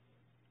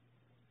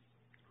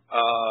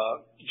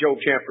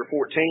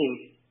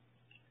 14,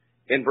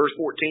 in verse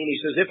 14, he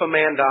says, if a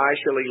man die,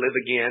 shall he live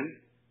again?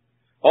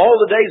 All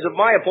the days of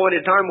my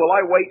appointed time will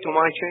I wait till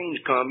my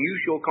change come. You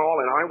shall call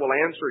and I will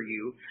answer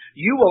you.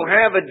 You will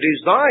have a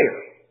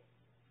desire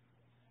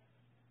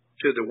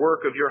to the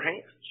work of your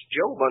hands.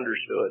 Job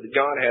understood that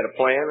God had a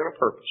plan and a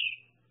purpose.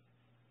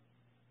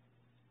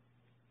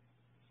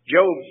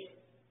 Job,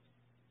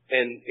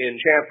 in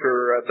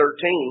chapter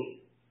 13,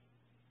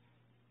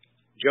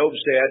 Job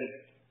said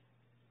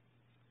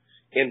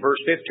in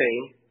verse 15,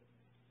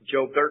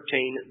 Job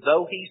 13,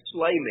 though he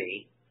slay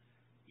me,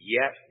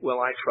 yet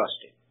will I trust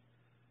him.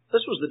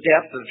 This was the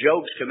depth of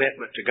Job's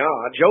commitment to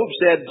God. Job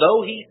said,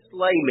 though he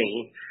slay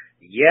me,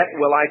 yet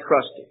will I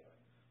trust him.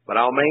 But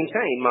I'll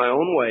maintain my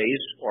own ways,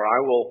 or I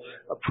will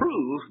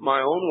approve my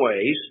own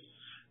ways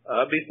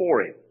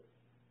before him.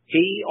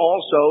 He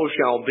also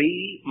shall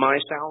be my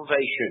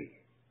salvation,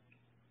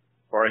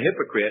 for a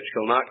hypocrite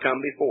shall not come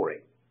before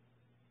him.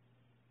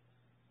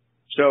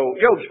 So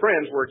Job's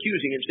friends were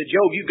accusing him, said,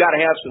 Job, you've got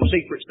to have some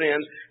secret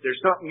sins.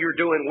 There's something you're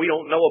doing we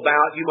don't know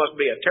about. You must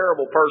be a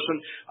terrible person.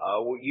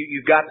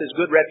 You've got this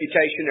good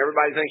reputation.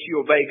 Everybody thinks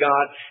you obey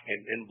God.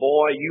 And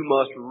boy, you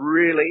must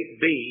really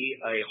be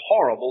a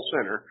horrible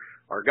sinner,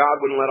 or God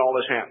wouldn't let all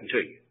this happen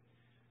to you.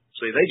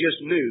 See, they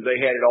just knew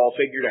they had it all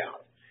figured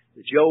out.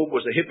 Job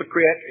was a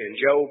hypocrite, and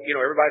Job,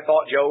 everybody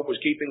thought Job was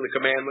keeping the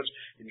commandments,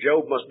 and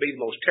Job must be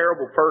the most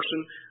terrible person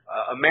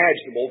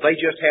imaginable. They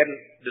just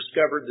hadn't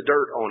discovered the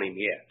dirt on him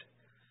yet.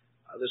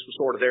 This was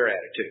sort of their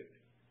attitude.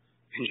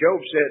 And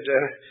Job said,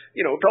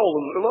 told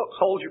them, look,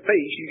 hold your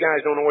peace. You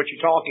guys don't know what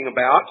you're talking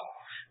about.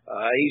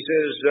 He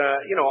says,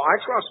 I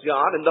trust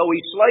God, and though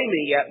he slay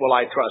me, yet will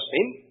I trust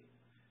him.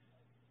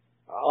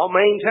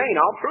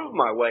 I'll prove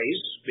my ways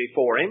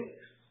before him,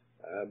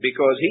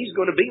 because he's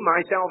going to be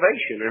my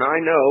salvation. And I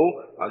know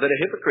that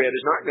a hypocrite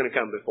is not going to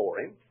come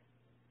before him.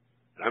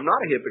 I'm not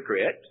a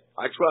hypocrite.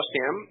 I trust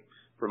him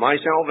for my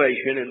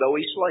salvation, and though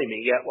he slay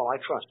me, yet will I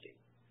trust him.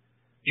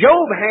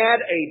 Job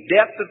had a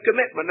depth of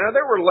commitment. Now,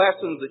 there were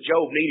lessons that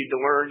Job needed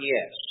to learn,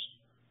 yes.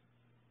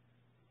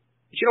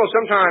 But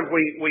sometimes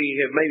we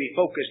have maybe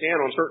focused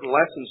in on certain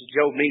lessons that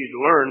Job needed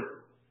to learn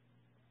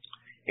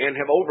and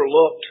have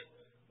overlooked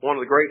one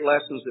of the great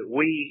lessons that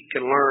we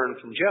can learn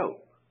from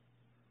Job.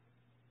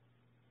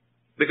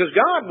 Because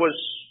God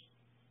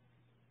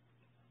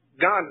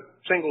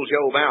singled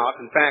Job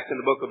out. In fact, in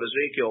the book of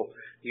Ezekiel,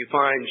 you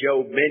find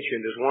Job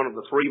mentioned as one of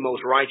the three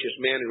most righteous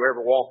men who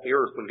ever walked the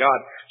earth. When God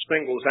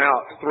singles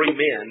out three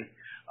men,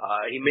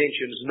 he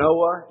mentions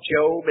Noah,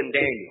 Job, and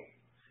Daniel.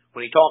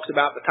 When he talks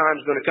about the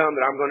time's going to come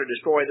that I'm going to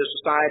destroy this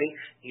society,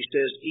 he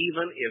says,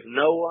 even if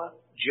Noah,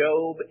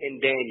 Job, and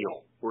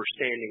Daniel were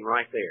standing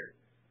right there,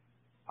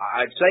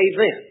 I'd save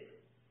them,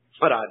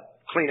 but I'd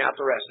clean out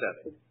the rest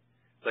of it.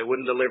 They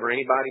wouldn't deliver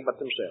anybody but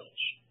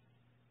themselves.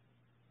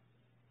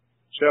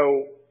 So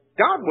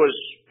God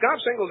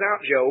singles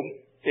out Job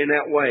in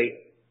that way.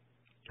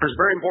 There's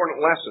a very important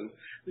lesson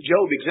that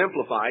Job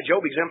exemplified.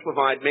 Job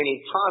exemplified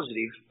many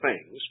positive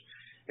things.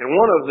 And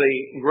one of the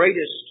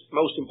greatest,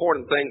 most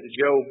important things that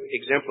Job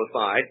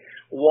exemplified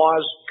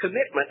was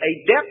commitment, a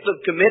depth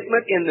of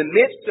commitment in the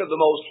midst of the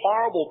most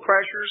horrible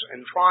pressures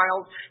and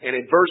trials and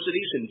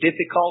adversities and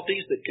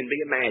difficulties that can be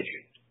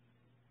imagined.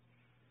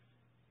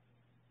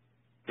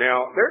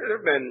 Now, there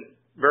have been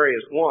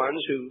various ones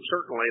who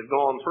certainly have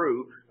gone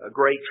through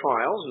great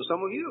trials, and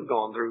some of you have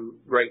gone through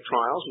great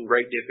trials and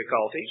great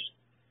difficulties.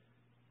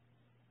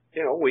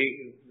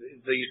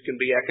 These can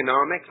be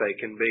economic, they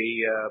can be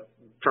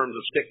in terms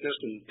of sickness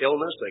and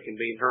illness, they can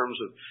be in terms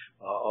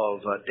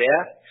of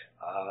death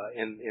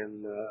and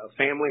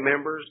family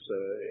members,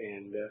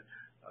 and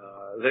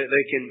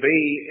they can be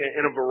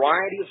in a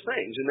variety of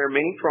things. And there are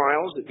many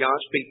trials that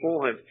God's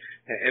people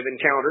have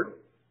encountered,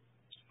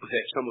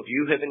 that some of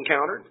you have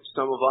encountered,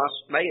 some of us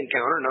may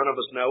encounter. None of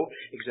us know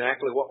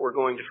exactly what we're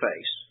going to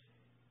face.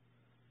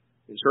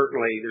 And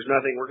certainly there's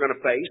nothing we're going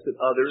to face that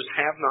others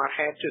have not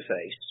had to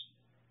face.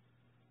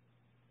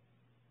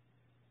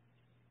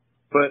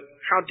 But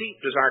how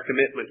deep does our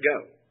commitment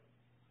go?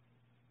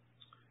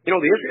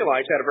 The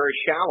Israelites had a very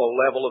shallow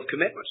level of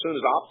commitment. As soon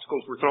as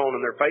obstacles were thrown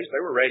in their face,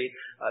 they were ready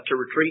to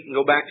retreat and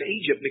go back to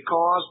Egypt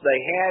because they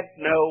had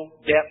no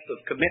depth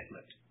of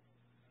commitment.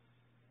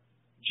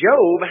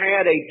 Job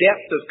had a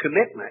depth of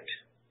commitment,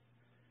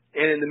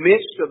 and in the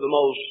midst of the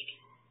most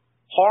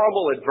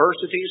horrible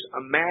adversities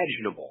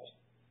imaginable,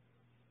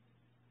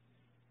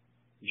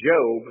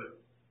 Job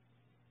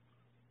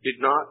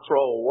did not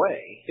throw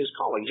away his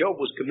calling. Job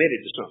was committed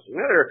to something.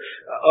 Now, there are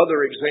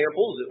other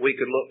examples that we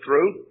could look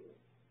through.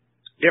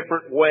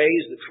 Different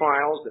ways that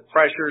trials, the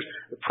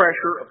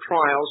pressure of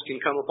trials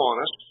can come upon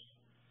us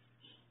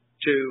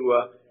to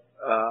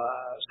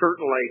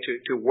certainly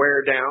to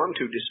wear down,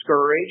 to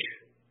discourage,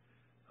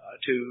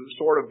 to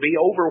sort of be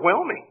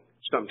overwhelming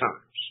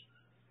sometimes.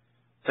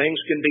 Things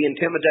can be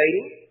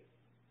intimidating.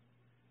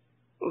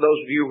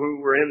 Those of you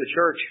who were in the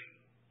church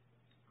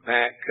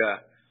back,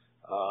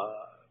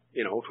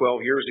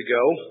 12 years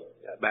ago,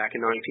 back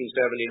in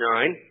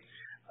 1979,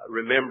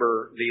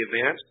 remember the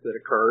events that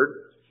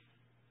occurred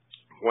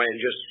when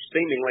just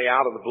seemingly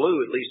out of the blue,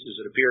 at least as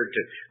it appeared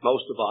to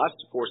most of us.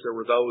 Of course, there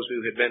were those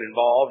who had been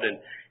involved in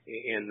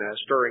in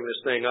stirring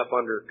this thing up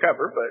under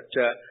cover, but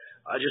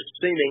just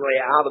seemingly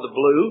out of the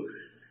blue,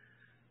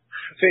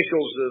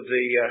 officials of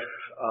the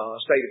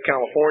state of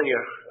California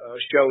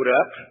showed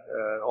up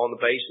on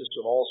the basis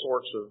of all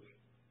sorts of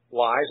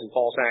lies and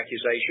false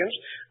accusations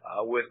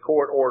with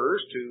court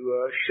orders to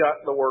shut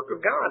the work of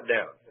God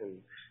down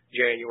in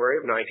January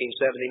of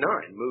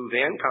 1979. Move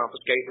in,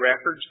 confiscate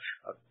records,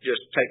 just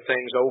take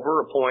things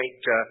over,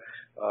 appoint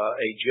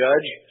a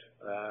judge,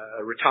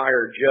 a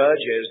retired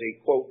judge as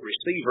a, quote,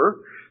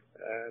 receiver.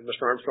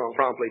 Mr. Armstrong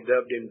promptly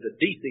dubbed him the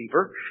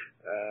deceiver,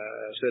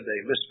 said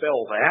they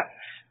misspelled that.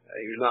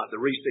 He was not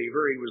the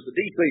receiver, he was the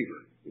deceiver.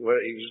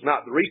 Well, he was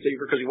not the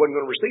receiver because he wasn't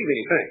going to receive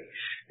anything.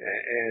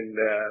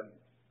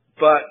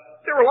 But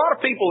there were a lot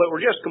of people that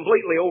were just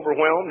completely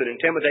overwhelmed and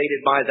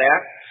intimidated by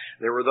that.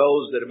 There were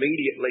those that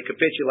immediately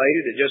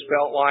capitulated. It just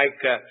felt like,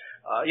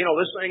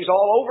 this thing's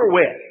all over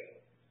with.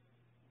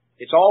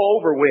 It's all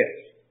over with.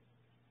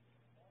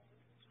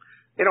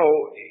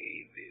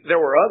 There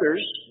were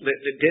others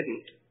that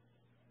didn't.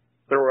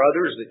 There were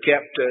others that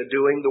kept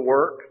doing the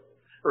work,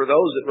 or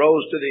those that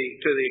rose to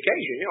the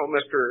occasion.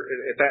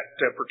 At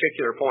that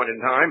particular point in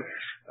time,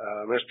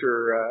 Mr.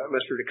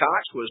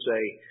 DeKotz was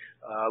a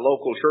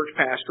local church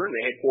pastor in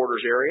the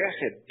headquarters area,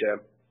 had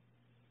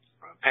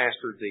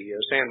pastored the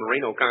San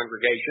Marino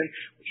congregation,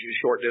 which is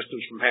a short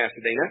distance from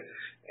Pasadena,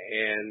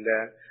 and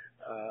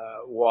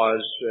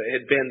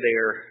had been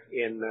there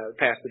in the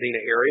Pasadena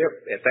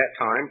area at that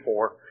time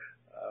for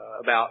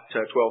about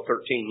 12,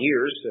 13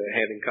 years,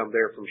 having come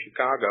there from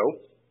Chicago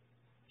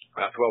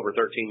 12 or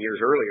 13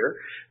 years earlier,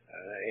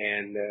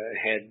 and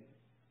had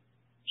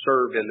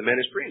served in the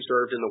ministry and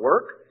served in the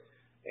work.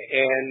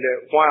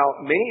 And while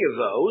many of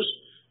those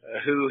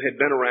who had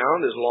been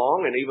around as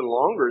long and even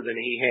longer than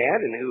he had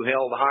and who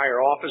held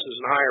higher offices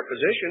and higher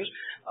positions,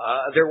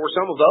 there were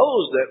some of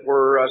those that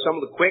were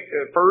some of the quick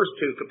first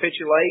to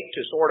capitulate,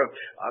 to sort of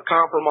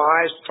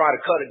compromise, to try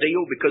to cut a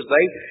deal, because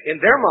they,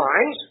 in their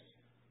minds,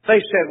 they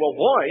said, well,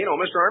 boy,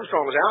 Mr.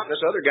 Armstrong was out and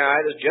this other guy,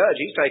 this judge,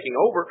 he's taking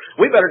over.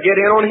 We better get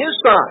in on his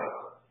side.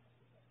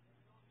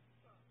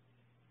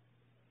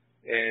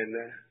 And,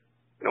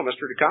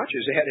 Mr.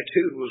 DeKotz's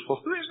attitude was, well,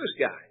 who is this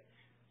guy?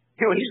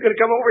 He's going to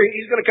come over,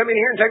 he's going to come in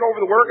here and take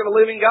over the work of the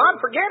living God?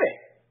 Forget it.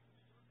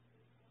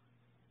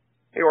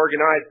 He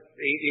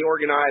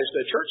organized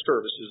church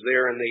services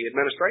there in the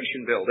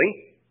administration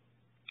building.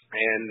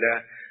 And,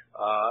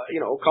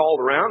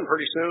 called around.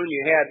 Pretty soon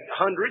you had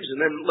hundreds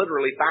and then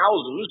literally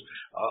thousands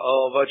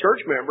of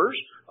church members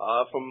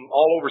from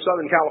all over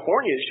Southern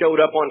California that showed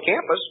up on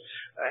campus.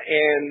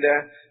 And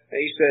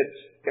he said,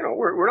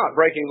 we're not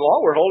breaking the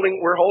law. We're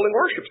holding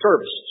worship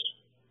services.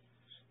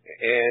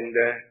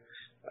 And,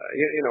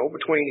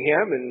 between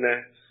him and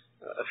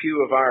a few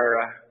of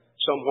our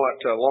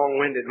somewhat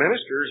long-winded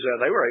ministers,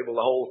 they were able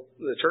to hold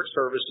the church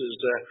services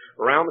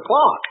around the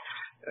clock.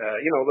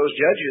 Those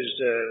judges,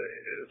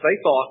 they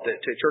thought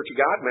that Church of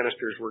God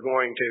ministers were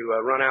going to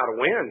run out of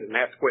wind and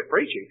have to quit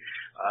preaching.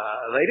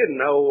 They didn't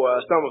know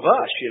some of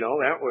us,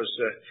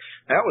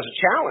 that was a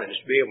challenge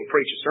to be able to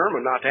preach a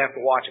sermon, not to have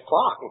to watch a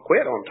clock and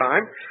quit on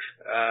time.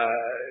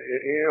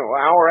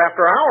 Hour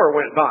after hour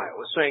went by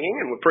with singing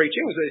and with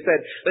preaching.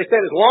 They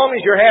said, as long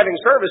as you're having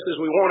services,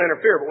 we won't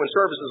interfere, but when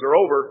services are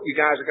over, you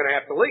guys are going to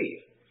have to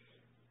leave.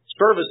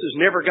 Services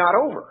never got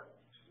over.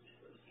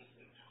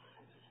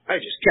 They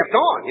just kept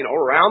on,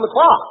 around the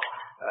clock.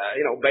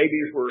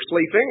 Babies were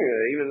sleeping.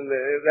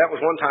 That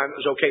was one time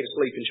it was okay to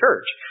sleep in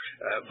church.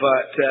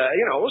 But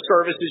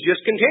services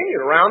just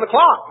continued around the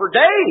clock for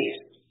days.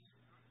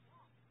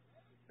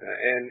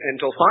 And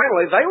until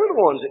finally they were the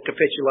ones that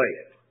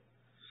capitulated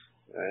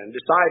and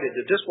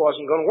decided that this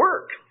wasn't going to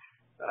work.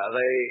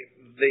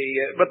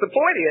 But the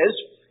point is,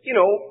 it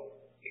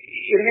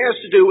has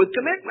to do with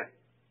commitment.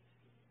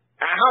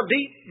 How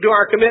deep do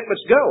our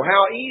commitments go?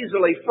 How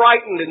easily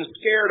frightened and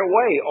scared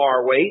away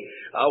are we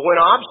when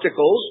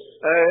obstacles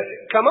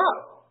come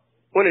up?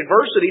 When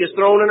adversity is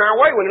thrown in our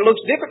way, when it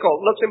looks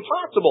difficult, looks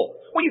impossible.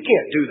 Well, you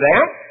can't do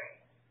that.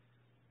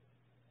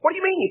 What do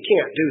you mean you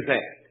can't do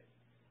that?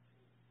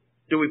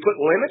 Do we put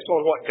limits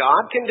on what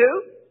God can do?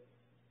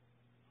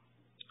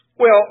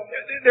 Well,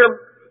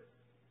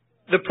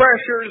 the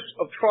pressures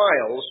of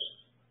trials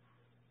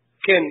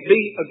can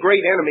be a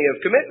great enemy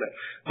of commitment.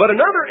 But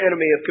another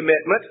enemy of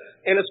commitment,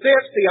 in a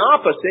sense the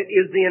opposite,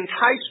 is the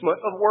enticement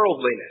of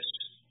worldliness.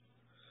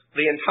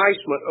 The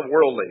enticement of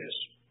worldliness.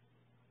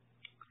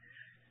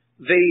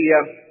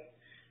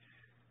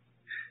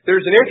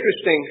 There's an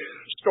interesting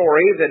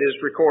story that is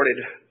recorded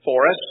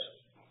for us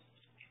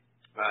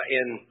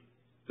in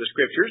the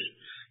Scriptures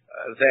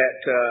that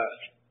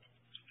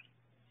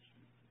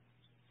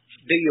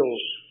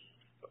deals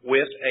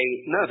with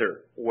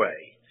another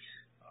way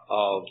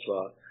of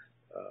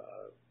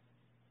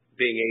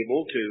being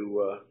able to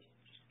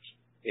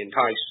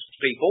entice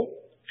people.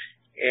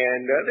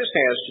 And this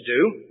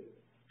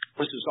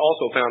is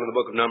also found in the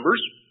book of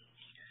Numbers.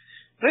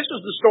 This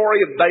is the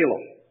story of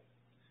Balaam.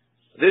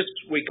 This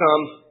we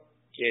come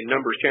in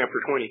Numbers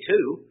chapter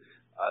 22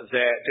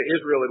 that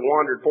Israel had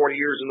wandered 40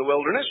 years in the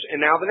wilderness,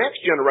 and now the next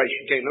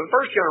generation came. Now, the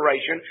first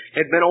generation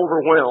had been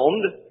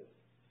overwhelmed.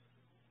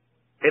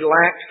 It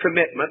lacked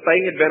commitment. They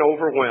had been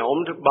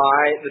overwhelmed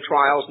by the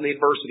trials and the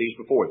adversities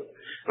before them.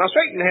 Now,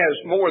 Satan has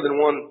more than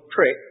one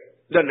trick.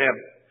 Doesn't have,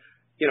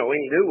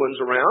 any new ones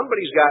around, but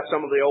he's got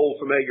some of the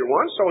old familiar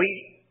ones, so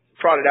he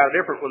trotted out a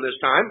different one this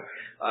time.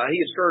 He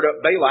had stirred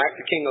up Balak,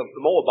 the king of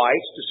the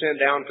Moabites, to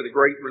send down for the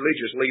great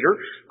religious leader,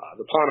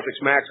 the Pontifex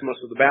Maximus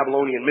of the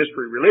Babylonian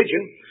mystery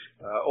religion,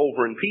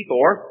 over in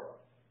Pethor,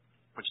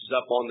 which is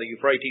up on the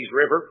Euphrates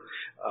River,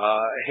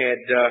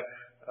 had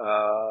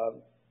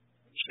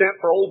sent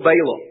for old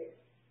Balaam.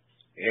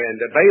 And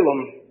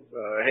Balaam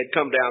had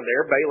come down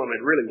there. Balaam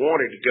had really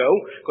wanted to go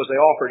because they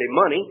offered him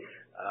money.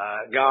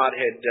 God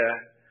had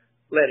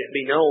let it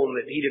be known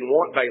that he didn't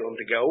want Balaam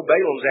to go.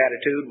 Balaam's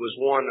attitude was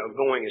one of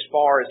going as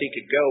far as he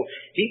could go.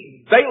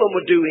 Balaam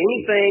would do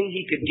anything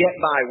he could get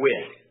by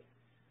with.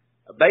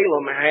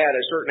 Balaam had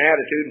a certain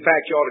attitude. In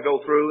fact, you ought to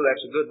go through,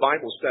 that's a good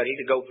Bible study,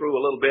 to go through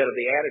a little bit of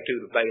the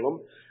attitude of Balaam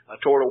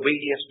toward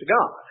obedience to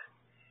God.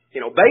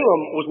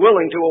 Balaam was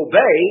willing to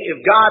obey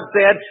if God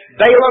said,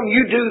 Balaam,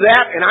 you do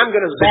that and I'm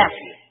going to zap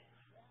you.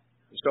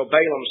 And so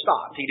Balaam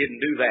stopped. He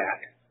didn't do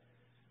that.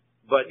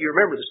 But you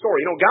remember the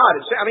story. God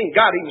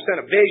even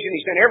sent a vision.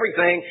 He sent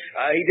everything.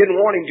 He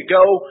didn't want him to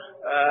go.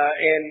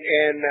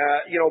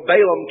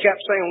 Balaam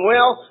kept saying,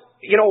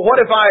 what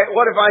if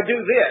I do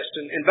this?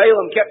 And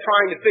Balaam kept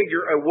trying to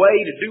figure a way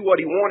to do what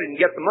he wanted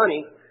and get the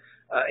money,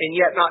 and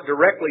yet not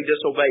directly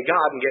disobey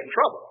God and get in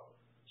trouble.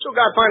 So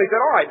God finally said,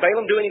 all right,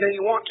 Balaam, do anything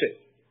you want to.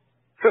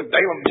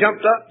 Balaam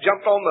jumped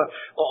on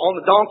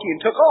the donkey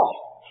and took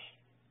off.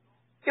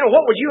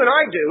 What would you and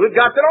I do if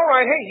God said, all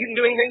right, hey, you can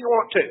do anything you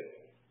want to?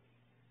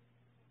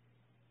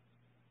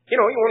 You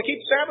want to keep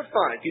the Sabbath,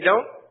 fine. If you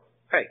don't,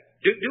 hey,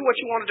 do what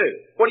you want to do.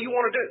 What do you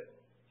want to do?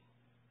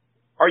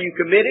 Are you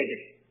committed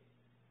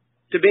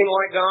to being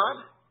like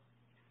God?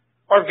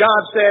 Or if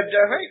God said,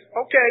 hey,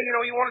 okay,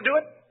 you want to do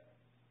it?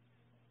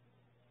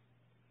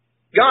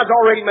 God's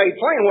already made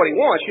plain what He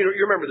wants. You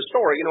remember the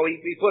story.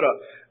 He put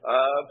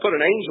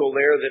an angel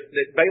there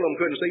that Balaam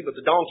couldn't see, but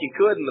the donkey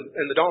could,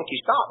 and the donkey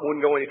stopped and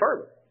wouldn't go any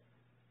further.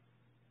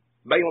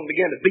 Balaam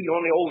began to beat on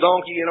the old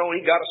donkey.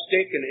 He got a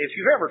stick, and if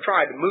you've ever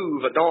tried to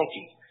move a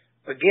donkey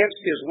against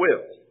his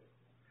will,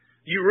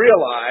 you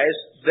realize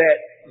that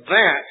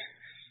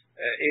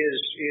is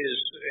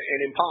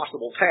an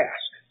impossible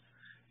task.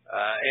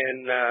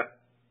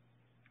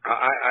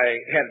 I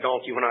had a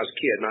donkey when I was a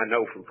kid, and I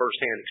know from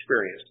firsthand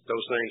experience that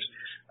those things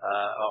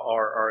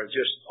are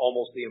just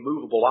almost the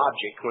immovable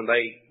object when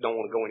they don't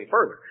want to go any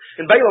further.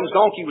 And Balaam's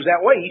donkey was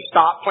that way. He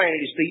stopped, planted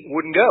his feet, and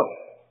wouldn't go.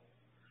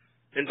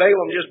 And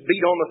Balaam just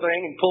beat on the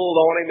thing and pulled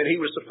on him, and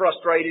he was so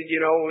frustrated, he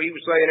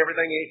was saying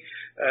everything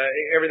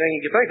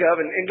he could think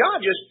of. And God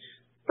just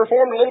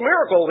performed a little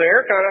miracle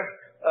there,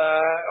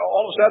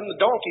 all of a sudden the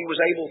donkey was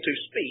able to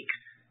speak.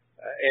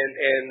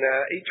 And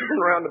he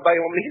turned around to Balaam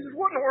and he said,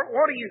 what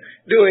are you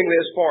doing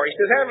this for? He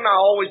says, haven't I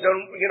always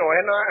done,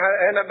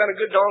 hadn't I been a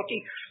good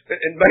donkey?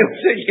 And Balaam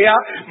said, yeah,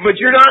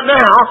 but you're not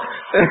now.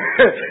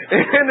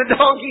 And the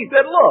donkey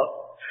said, look,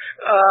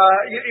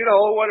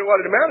 what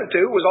it amounted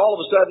to was all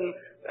of a sudden,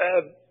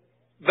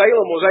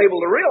 Balaam was able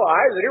to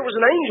realize that there was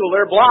an angel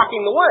there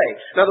blocking the way.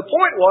 Now the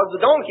point was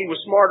the donkey was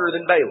smarter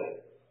than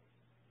Balaam.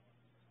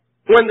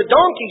 When the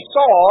donkey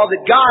saw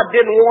that God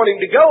didn't want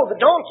him to go,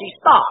 the donkey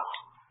stopped.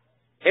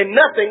 And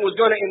nothing was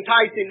going to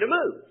entice him to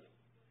move.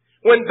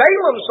 When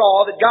Balaam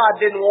saw that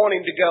God didn't want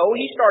him to go,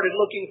 he started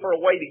looking for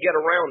a way to get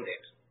around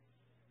it.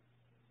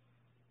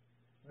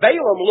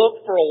 Balaam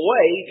looked for a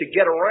way to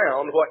get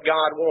around what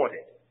God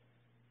wanted.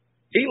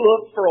 He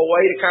looked for a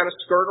way to kind of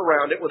skirt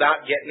around it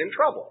without getting in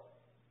trouble.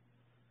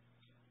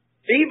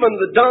 Even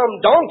the dumb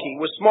donkey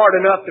was smart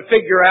enough to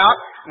figure out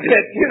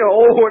that,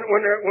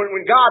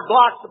 when God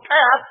blocks the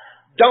path,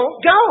 don't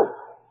go.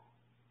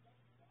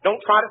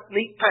 Don't try to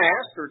sneak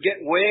past or get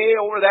way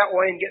over that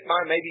way and get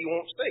by. Maybe you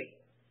won't see.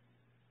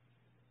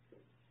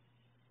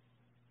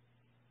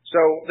 So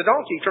the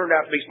donkey turned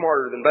out to be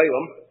smarter than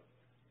Balaam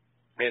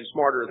and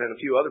smarter than a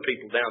few other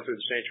people down through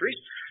the centuries.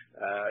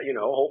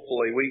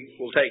 Hopefully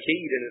we will take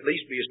heed and at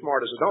least be as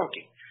smart as a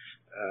donkey.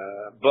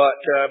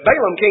 But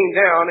Balaam came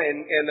down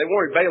and they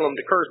wanted Balaam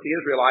to curse the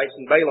Israelites,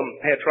 and Balaam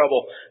had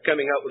trouble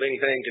coming up with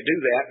anything to do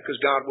that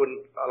because God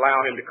wouldn't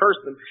allow him to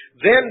curse them.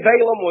 Then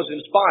Balaam was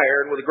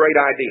inspired with a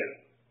great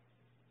idea.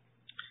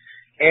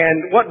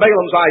 And what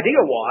Balaam's idea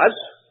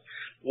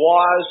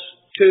was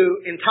to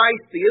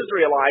entice the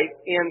Israelites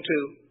into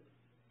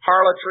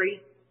harlotry,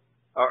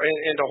 or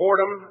into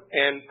whoredom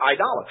and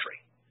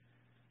idolatry.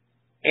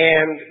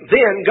 And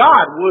then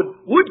God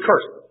would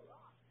curse them.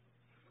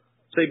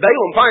 See,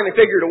 Balaam finally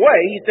figured a way.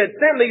 He said,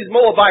 send these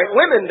Moabite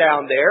women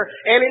down there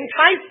and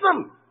entice them.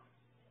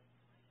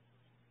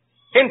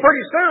 And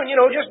pretty soon,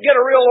 just get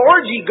a real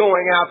orgy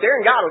going out there,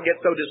 and God will get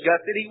so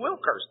disgusted He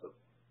will curse them.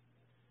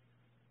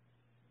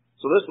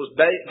 So this was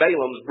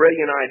Balaam's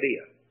brilliant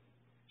idea.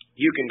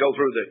 You can go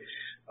through the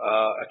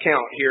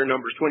account here,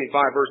 Numbers 25,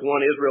 verse 1.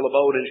 Israel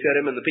abode in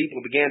Shittim, and the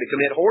people began to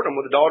commit whoredom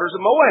with the daughters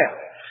of Moab.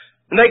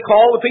 And they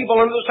called the people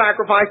unto the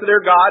sacrifice of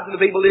their gods, and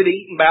the people did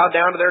eat and bowed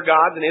down to their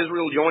gods, and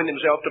Israel joined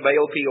himself to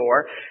Baal Peor,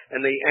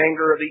 and the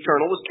anger of the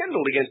Eternal was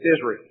kindled against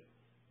Israel.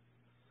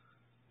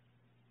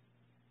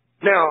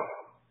 Now,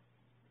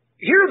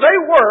 here they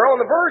were on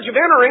the verge of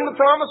entering the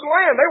Promised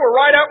Land. They were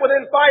right up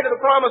within sight of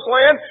the Promised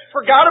Land,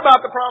 forgot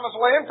about the Promised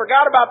Land,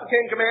 forgot about the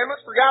Ten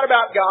Commandments, forgot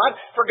about God,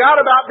 forgot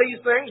about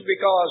these things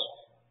because,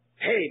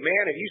 hey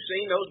man, have you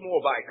seen those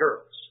Moabite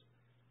girls?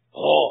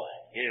 Oh,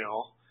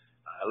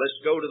 let's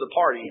go to the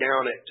party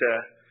down at,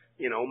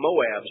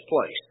 Moab's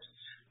place.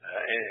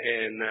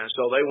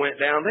 So they went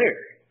down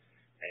there.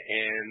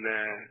 And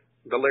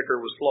the liquor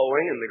was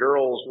flowing and the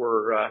girls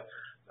were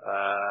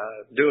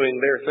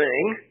doing their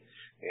thing.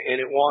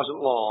 And it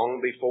wasn't long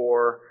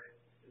before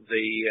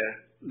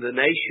the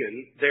nation,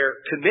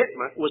 their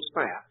commitment was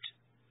snapped.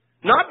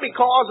 Not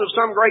because of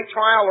some great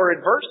trial or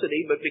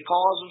adversity, but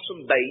because of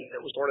some bait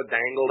that was sort of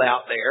dangled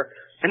out there.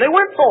 And they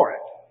went for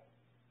it.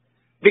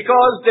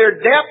 Because their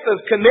depth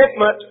of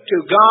commitment to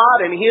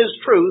God and His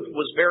truth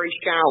was very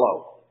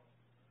shallow.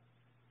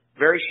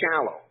 Very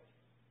shallow.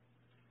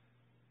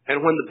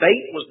 And when the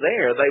bait was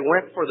there, they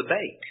went for the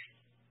bait.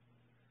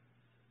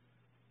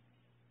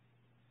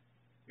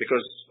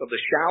 Because of the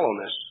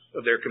shallowness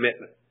of their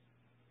commitment.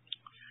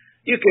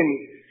 You can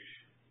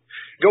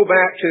go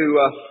back to,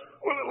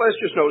 let's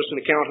just notice an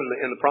account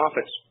in the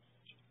prophets,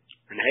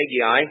 in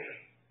Haggai.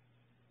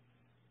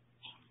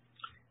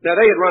 Now,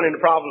 they had run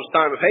into problems at the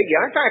time of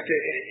Haggai. In fact,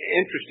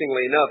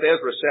 interestingly enough,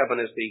 Ezra 7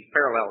 is the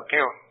parallel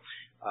account,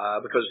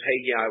 because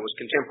Haggai was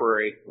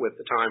contemporary with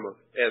the time of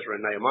Ezra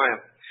and Nehemiah.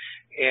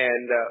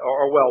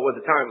 With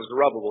the time of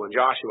Zerubbabel and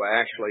Joshua,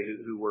 actually,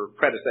 who were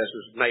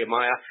predecessors of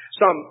Nehemiah.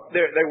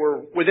 They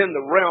were within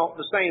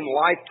the same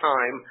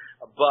lifetime,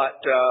 but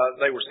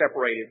they were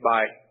separated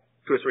by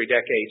 2 or 3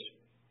 decades.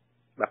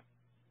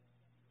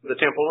 The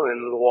temple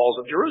and the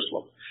walls of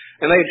Jerusalem.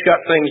 And they had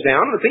shut things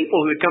down. The people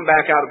who had come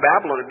back out of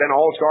Babylon had been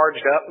all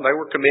charged up, and they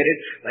were committed.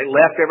 They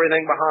left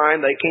everything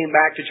behind. They came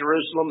back to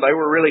Jerusalem. They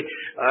were really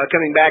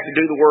coming back to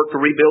do the work to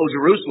rebuild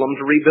Jerusalem,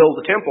 to rebuild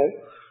the temple.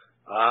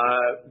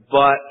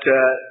 But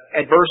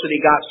adversity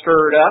got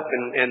stirred up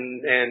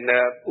and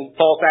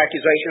false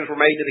accusations were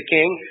made to the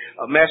king.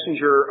 A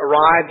messenger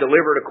arrived,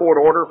 delivered a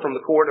court order from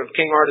the court of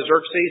King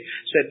Artaxerxes,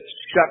 said,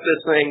 shut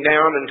this thing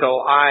down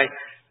until I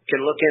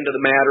can look into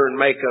the matter and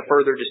make a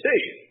further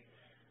decision.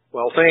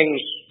 Well, things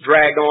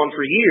dragged on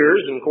for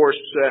years, and of course,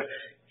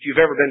 if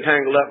you've ever been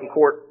tangled up in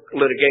court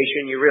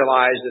litigation, you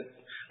realize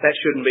that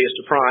shouldn't be a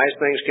surprise.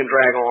 Things can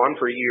drag on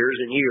for years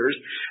and years,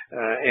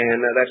 and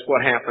that's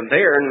what happened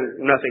there,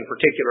 and nothing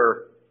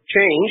particular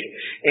changed.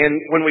 And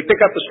when we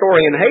pick up the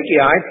story in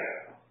Haggai,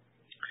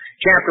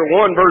 chapter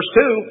 1, verse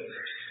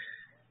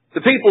 2,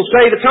 the people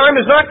say, the time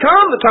has not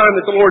come, the time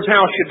that the Lord's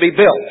house should be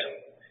built.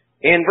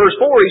 In verse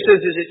 4, he says,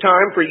 is it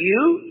time for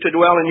you to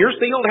dwell in your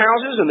sealed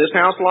houses and this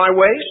house lie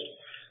waste?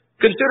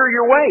 Consider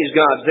your ways,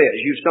 God says.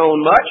 You've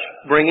sown much,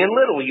 bring in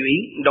little. You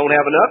eat and don't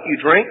have enough.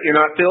 You drink, you're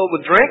not filled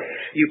with drink.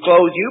 You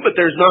clothe you, but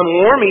there's none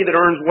warm. He that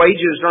earns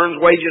wages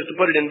to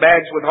put it in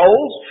bags with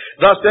holes.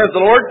 Thus says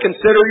the Lord,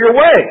 consider your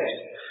ways.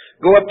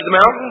 Go up to the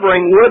mountain,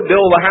 bring wood,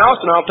 build a house,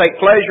 and I'll take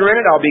pleasure in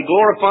it. I'll be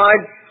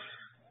glorified.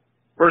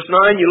 Verse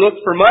 9, you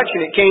looked for much,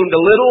 and it came to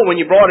little. When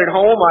you brought it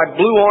home, I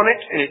blew on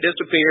it, and it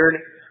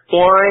disappeared.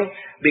 Why?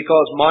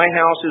 Because my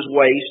house is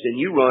waste, and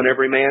you run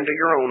every man to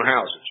your own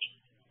houses.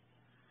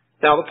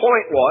 Now the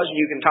point was, and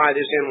you can tie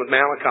this in with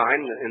Malachi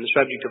and the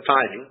subject of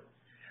tithing,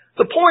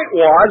 the point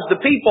was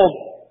the people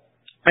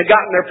had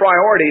gotten their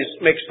priorities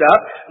mixed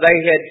up. They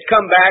had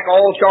come back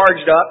all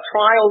charged up.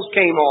 Trials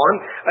came on.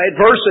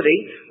 Adversity.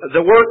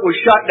 The work was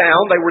shut down.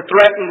 They were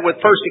threatened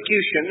with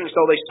persecution, and so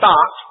they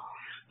stopped.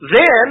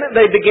 Then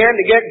they began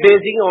to get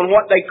busy on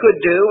what they could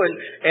do,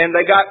 and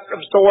they got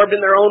absorbed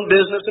in their own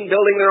business and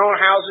building their own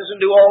houses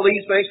and do all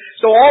these things.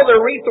 So all their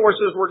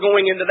resources were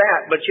going into that.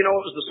 But it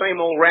was the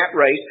same old rat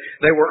race.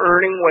 They were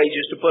earning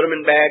wages to put them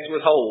in bags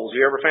with holes.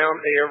 You ever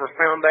found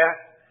that?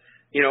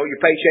 Your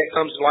paycheck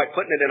comes like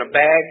putting it in a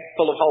bag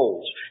full of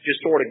holes. Just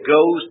sort of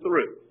goes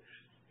through.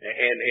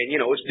 And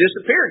it's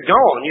disappeared,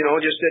 gone.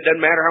 Just it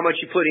doesn't matter how much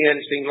you put in,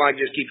 it seems like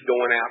it just keeps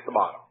going out the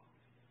bottom.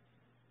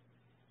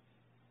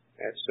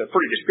 That's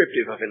pretty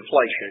descriptive of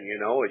inflation,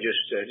 It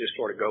just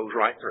sort of goes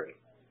right through.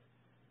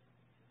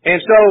 And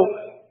so,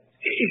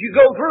 if you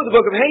go through the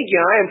book of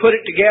Haggai and put it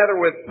together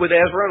with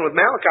Ezra and with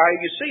Malachi,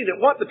 you see that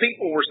what the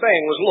people were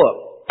saying was, look,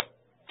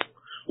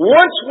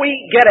 once we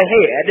get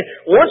ahead,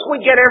 once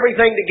we get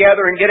everything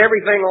together and get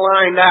everything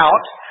lined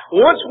out,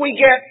 once we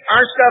get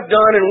our stuff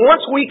done and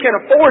once we can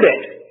afford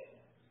it,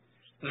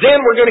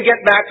 then we're going to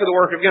get back to the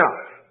work of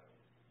God.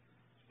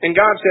 And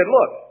God said,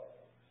 look,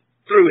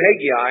 through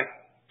Haggai,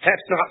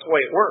 that's not the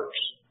way it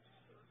works.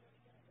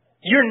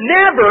 You're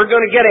never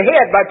going to get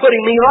ahead by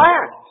putting me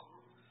last.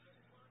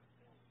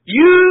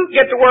 You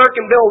get to work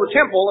and build the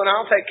temple, and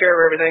I'll take care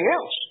of everything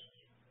else.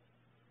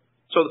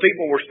 So the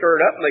people were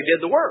stirred up, and they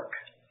did the work.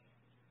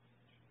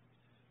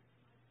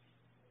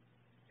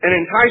 An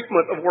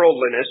enticement of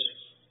worldliness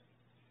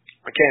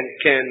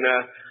can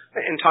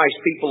entice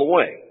people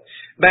away.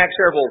 Back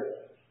several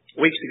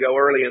weeks ago,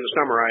 early in the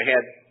summer, I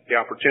had the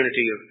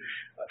opportunity of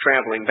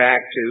traveling back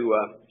to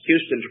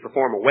Houston to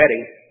perform a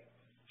wedding.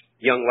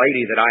 A young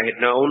lady that I had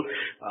known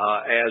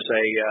as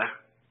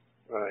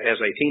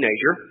a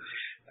teenager.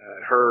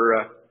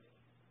 Her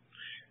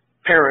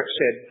parents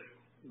had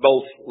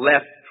both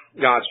left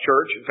God's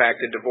church, in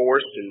fact, had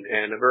divorced,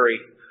 and a very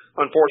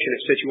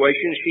unfortunate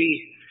situation. She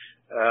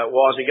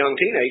was a young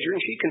teenager,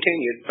 and she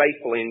continued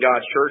faithfully in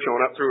God's church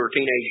on up through her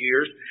teenage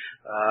years,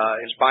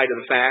 in spite of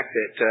the fact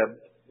that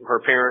her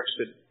parents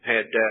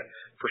had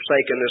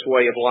forsaken this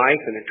way of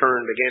life and had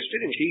turned against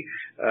it, and she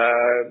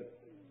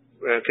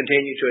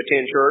continued to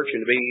attend church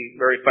and to be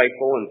very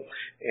faithful,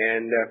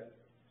 and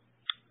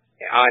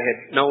I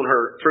had known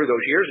her through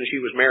those years, and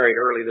she was married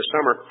early this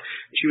summer.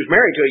 She was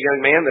married to a young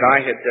man that I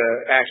had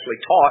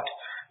actually taught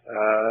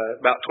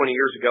about 20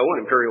 years ago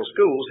in Imperial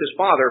Schools. His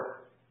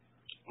father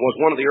was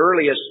one of the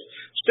earliest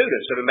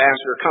students at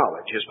Ambassador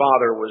College. His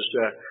father was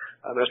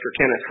Mr.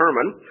 Kenneth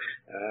Herman,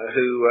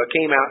 who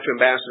came out to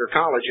Ambassador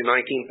College in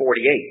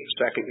 1948,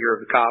 the second year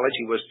of the college.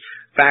 He was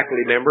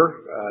faculty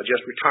member,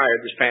 just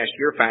retired this past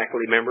year,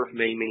 faculty member for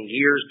many, many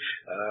years,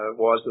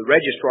 was the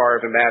registrar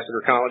of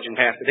Ambassador College in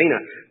Pasadena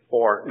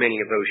for many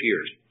of those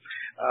years.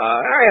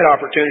 I had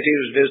opportunity,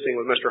 I was visiting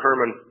with Mr.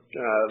 Herman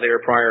there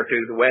prior to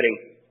the wedding,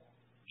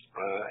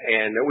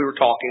 and we were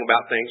talking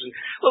about things, and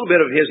a little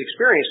bit of his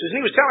experiences, and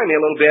he was telling me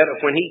a little bit of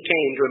when he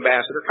came to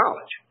Ambassador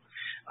College.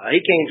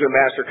 He came to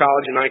Ambassador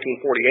College in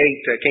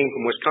 1948, came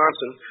from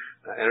Wisconsin,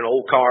 in an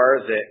old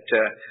car that,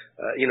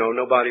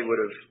 nobody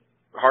would have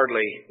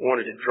hardly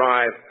wanted to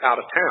drive out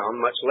of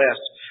town, much less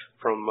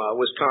from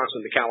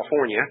Wisconsin to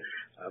California.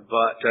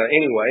 But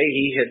anyway,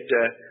 he had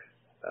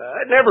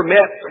never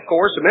met, of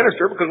course, a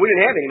minister, because we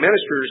didn't have any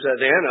ministers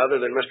then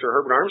other than Mr.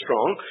 Herbert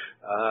Armstrong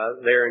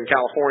there in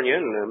California,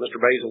 and Mr.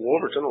 Basil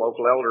Wolverton, a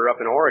local elder up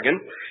in Oregon.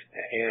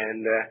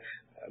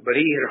 But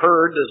he had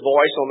heard this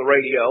voice on the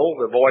radio,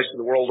 the voice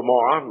of the world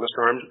tomorrow,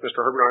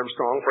 Mr. Herbert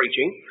Armstrong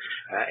preaching,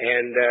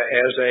 and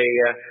as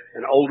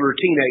an older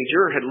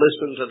teenager had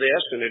listened to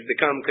this and had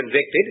become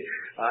convicted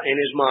in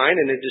his mind,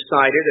 and had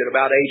decided at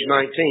about age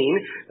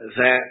 19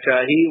 that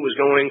he was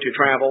going to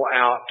travel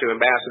out to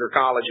Ambassador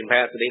College in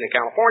Pasadena,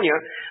 California,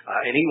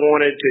 and he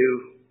wanted to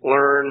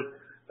learn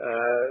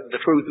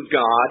the truth of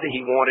God.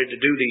 He wanted to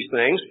do these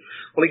things.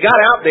 Well, he got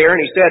out there,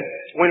 and he said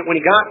when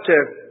he got to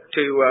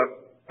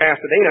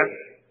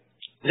Pasadena,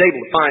 he was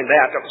able to find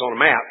that was on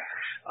a map.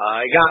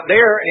 He got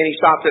there and he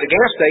stopped at a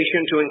gas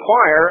station to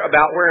inquire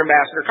about where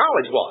Ambassador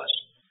College was.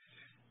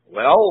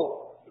 Well,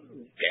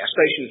 gas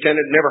station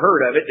attendant never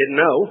heard of it,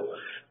 didn't know.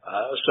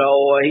 So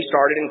he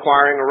started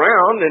inquiring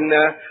around, and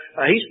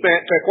he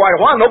spent quite a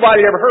while.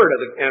 Nobody had ever heard of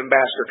the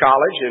Ambassador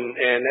College,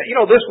 and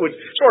this would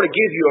sort of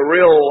give you a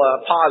real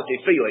positive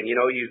feeling.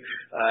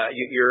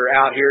 You're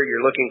out here,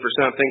 you're looking for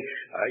something,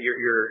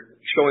 you're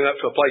showing up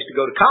to a place to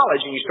go to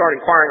college, and you start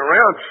inquiring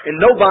around, and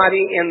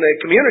nobody in the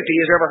community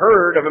has ever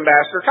heard of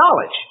Ambassador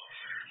College.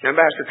 Now,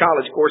 Ambassador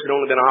College, of course, had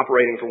only been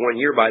operating for 1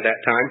 year by that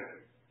time,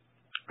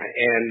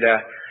 and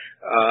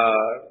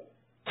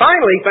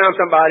finally, he found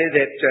somebody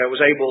that was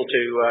able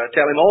to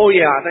tell him, oh,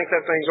 yeah, I think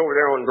that thing's over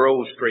there on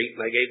Grove Street,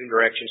 and they gave him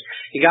directions.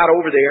 He got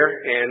over there,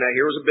 and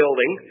here was a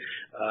building,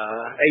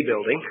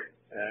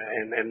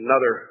 and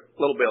another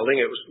little building.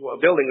 It was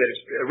a building that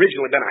had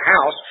originally been a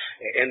house,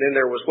 and then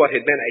there was what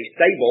had been a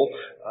stable,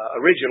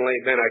 originally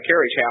had been a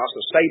carriage house,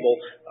 a stable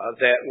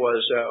that was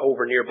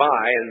over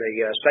nearby, and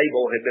the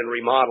stable had been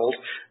remodeled.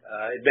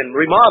 It had been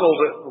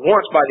remodeled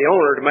once by the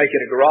owner to make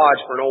it a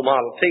garage for an old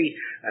Model T,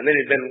 and then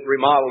it had been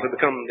remodeled to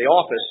become the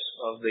office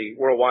of the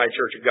Worldwide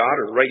Church of God,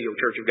 or the Radio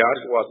Church of God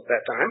as it was at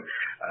that time.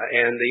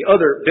 And the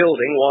other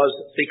building was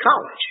the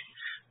college.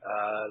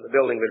 The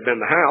building that had been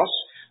the house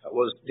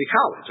was the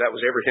college. That was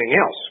everything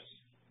else.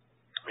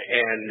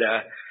 And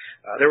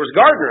there was a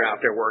gardener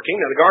out there working.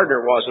 Now, the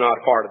gardener was not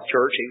a part of the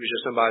church. He was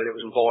just somebody that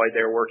was employed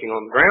there working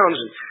on the grounds.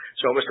 And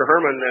so Mr.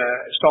 Herman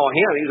saw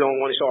him. He was the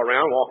only one he saw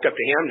around, walked up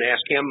to him and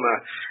asked him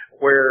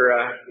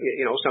where,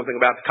 something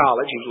about the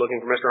college. He was looking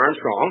for Mr.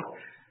 Armstrong.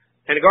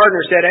 And the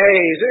gardener said, hey,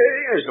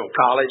 there's no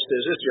college.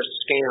 This is just a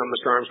scam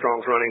Mr.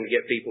 Armstrong's running to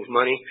get people's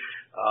money.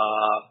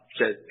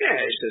 He says,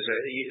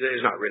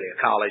 there's not really a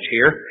college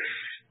here.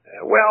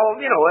 Well,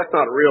 that's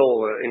not a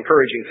real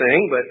encouraging thing,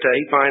 but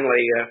he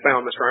finally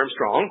found Mr.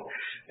 Armstrong,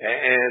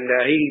 and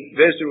he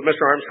visited with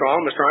Mr.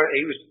 Armstrong.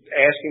 He was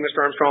asking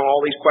Mr. Armstrong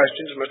all these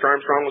questions, and Mr.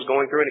 Armstrong was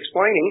going through and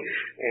explaining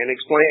and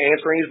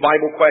answering his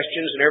Bible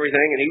questions and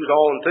everything, and he was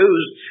all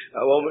enthused.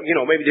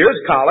 Maybe there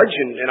is a college,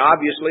 and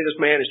obviously this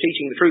man is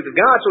teaching the truth of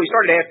God, so he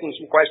started asking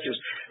some questions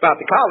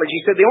about the college. He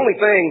said the only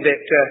thing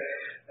that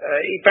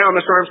he found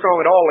Mr.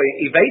 Armstrong at all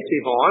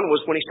evasive on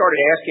was when he started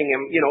asking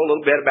him, a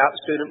little bit about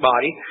the student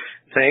body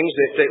things.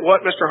 That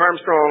what Mr.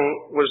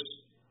 Armstrong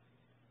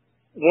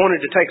wanted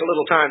to take a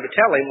little time to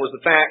tell him was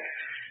the fact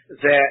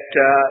that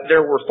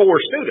there were 4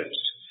 students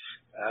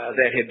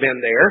that had been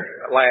there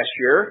last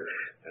year.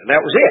 And that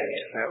was it.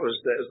 That was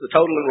the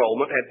total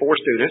enrollment, had 4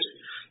 students.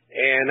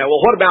 And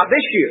what about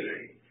this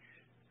year?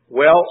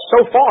 Well,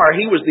 so far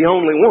he was the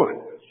only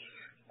one.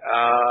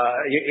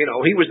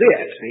 He was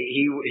it.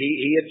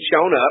 He had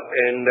shown up,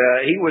 and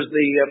he was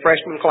the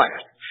freshman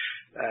class.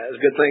 It's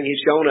a good thing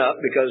he'd shown up,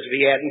 because if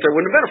he hadn't, there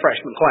wouldn't have been a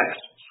freshman class.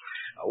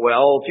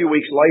 Well, a few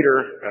weeks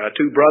later,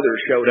 two brothers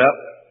showed up,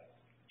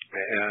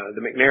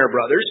 the McNair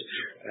brothers,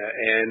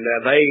 and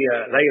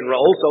they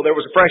enrolled. So there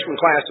was a freshman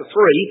class of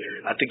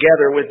 3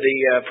 together with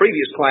the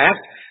previous class,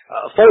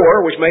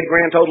 4, which made a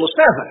grand total of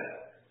 7.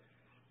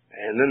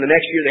 And then the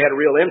next year they had a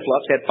real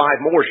influx, had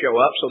 5 more show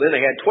up, so then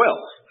they had 12.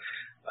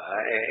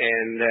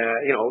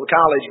 The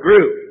college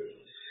grew.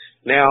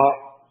 Now,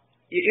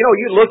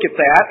 you look at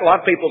that, a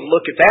lot of people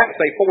look at that and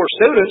say 4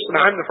 students,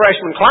 and I'm the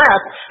freshman class.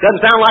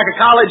 Doesn't sound like a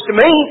college to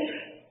me.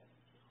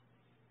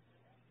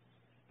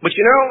 But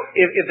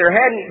if there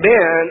hadn't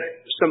been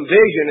some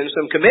vision and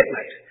some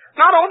commitment,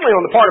 not only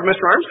on the part of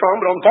Mr. Armstrong,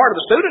 but on the part of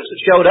the students that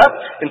showed up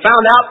and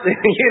found out that,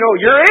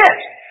 you're it.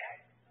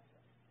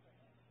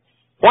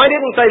 Why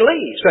didn't they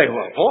leave? Say,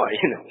 well, boy,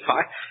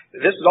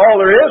 this is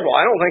all there is. Well,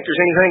 I don't think there's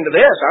anything to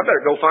this. I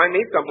better go find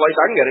me someplace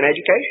I can get an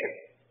education.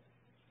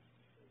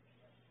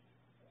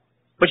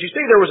 But you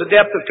see, there was a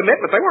depth of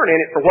commitment. They weren't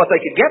in it for what they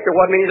could get. There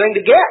wasn't anything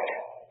to get.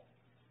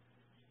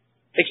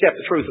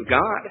 Except the truth of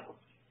God.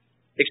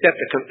 Except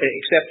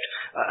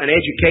an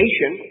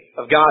education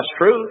of God's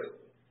truth.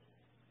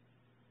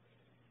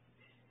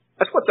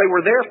 That's what they were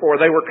there for.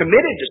 They were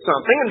committed to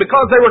something, and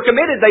because they were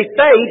committed, they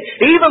stayed,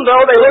 even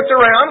though they looked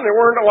around and there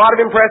weren't a lot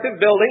of impressive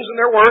buildings and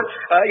there weren't,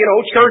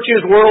 churches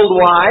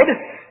worldwide.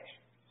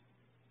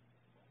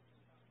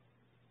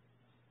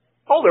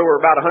 Oh, there were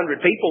about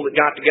 100 people that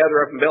got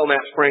together up in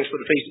Belknap Springs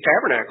for the Feast of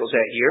Tabernacles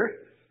that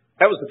year.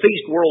 That was the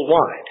feast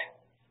worldwide.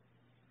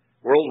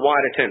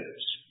 Worldwide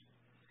attendance.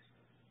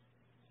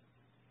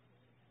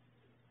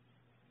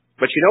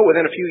 But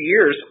within a few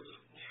years,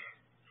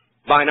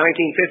 by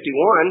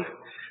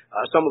 1951,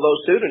 some of those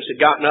students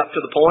had gotten up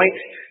to the point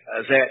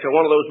that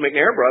one of those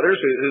McNair brothers,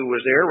 who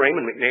was there,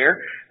 Raymond McNair,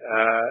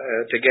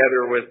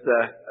 together with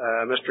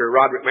Mr.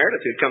 Roderick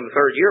Meredith, who'd come the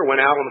 3rd year, went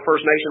out on the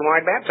first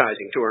nationwide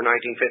baptizing tour in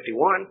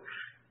 1951.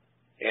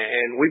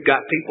 And we've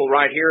got people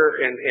right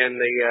here in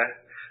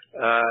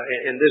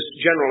this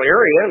general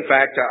area. In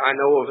fact, I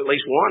know of at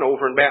least one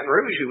over in Baton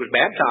Rouge who was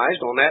baptized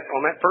on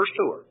that first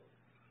tour.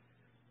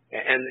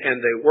 And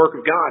the work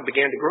of God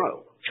began to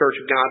grow. Church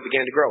of God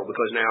began to grow,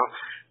 because now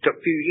it took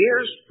a few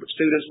years, but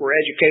students were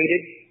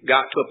educated,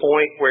 got to a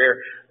point where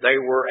they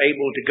were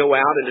able to go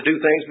out and to do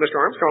things Mr.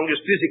 Armstrong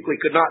just physically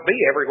could not be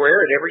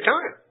everywhere at every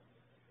time.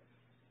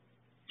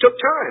 Took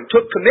time,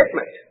 took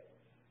commitment.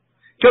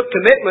 Took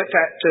commitment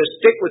to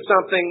stick with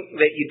something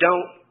that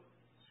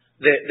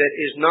that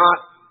is not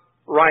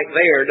right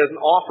there, doesn't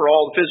offer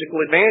all the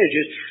physical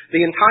advantages.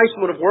 The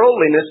enticement of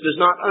worldliness does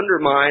not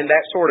undermine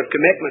that sort of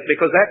commitment,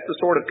 because that's the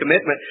sort of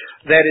commitment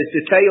that is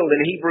detailed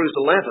in Hebrews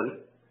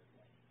 11.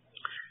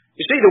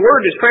 You see, the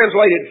word that's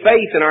translated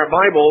faith in our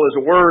Bible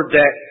is a word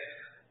that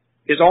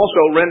is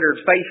also rendered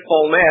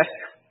faithfulness,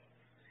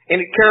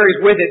 and it carries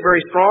with it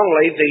very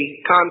strongly the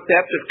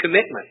concept of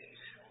commitment.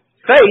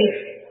 Faith,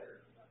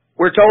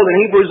 we're told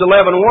in Hebrews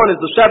 11:1,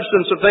 is the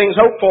substance of things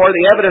hoped for,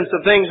 the evidence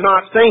of things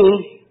not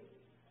seen.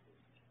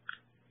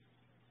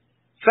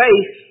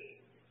 Faith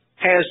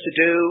has to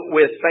do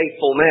with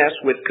faithfulness,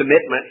 with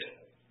commitment.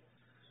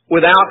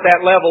 Without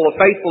that level of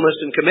faithfulness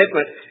and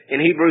commitment,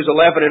 in Hebrews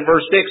 11 and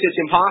verse 6,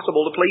 it's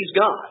impossible to please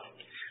God.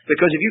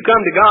 Because if you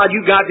come to God,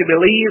 you've got to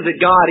believe that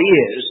God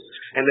is,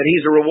 and that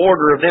He's a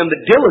rewarder of them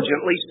that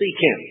diligently seek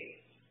Him.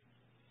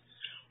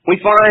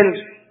 We find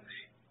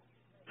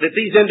that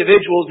these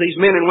individuals, these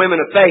men and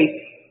women of faith,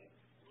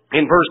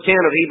 in verse 10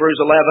 of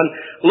Hebrews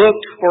 11,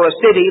 looked for a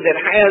city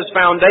that has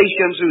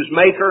foundations, whose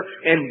maker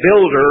and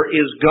builder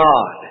is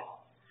God.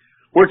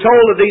 We're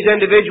told of these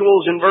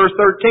individuals in verse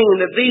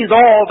 13 that these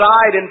all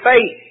died in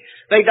faith.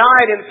 They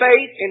died in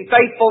faith, in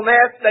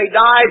faithfulness. They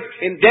died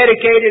in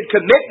dedicated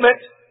commitment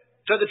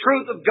to the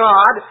truth of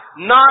God,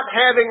 not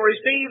having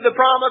received the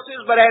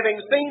promises, but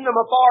having seen them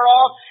afar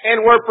off,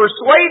 and were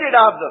persuaded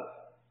of them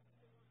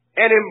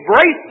and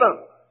embraced them.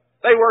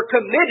 They were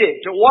committed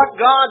to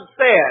what God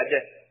said,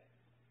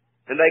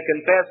 and they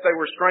confessed they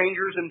were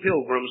strangers and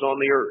pilgrims on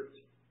the earth.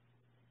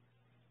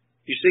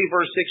 You see,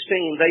 verse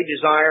 16, they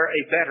desire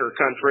a better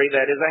country,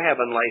 that is a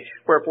heavenly.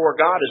 Wherefore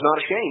God is not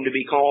ashamed to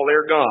be called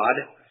their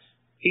God.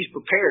 He's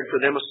prepared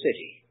for them a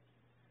city.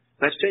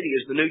 That city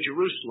is the New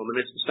Jerusalem, and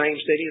it's the same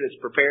city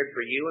that's prepared for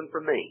you and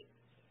for me.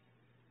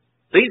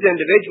 These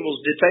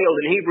individuals detailed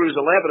in Hebrews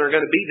 11 are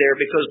going to be there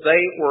because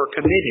they were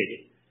committed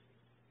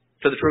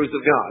to the truth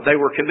of God. They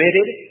were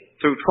committed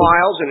through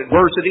trials and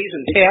adversities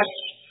and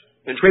tests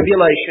and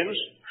tribulations.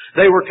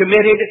 They were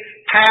committed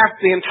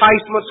past the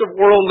enticements of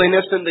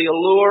worldliness and the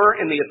allure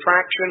and the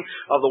attraction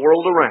of the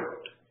world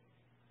around.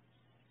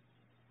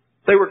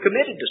 They were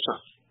committed to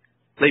something.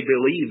 They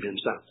believed in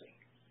something.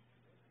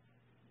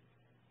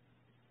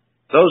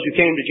 Those who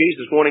came to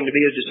Jesus wanting to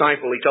be His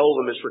disciple, He told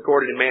them, it's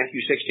recorded in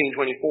Matthew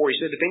 16:24, He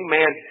said, if any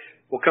man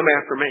will come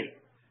after me,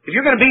 if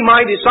you're going to be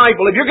my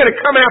disciple, if you're going to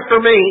come after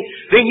me,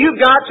 then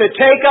you've got to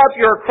take up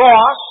your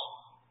cross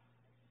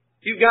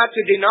You've got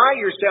to deny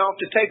yourself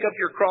to take up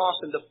your cross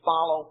and to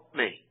follow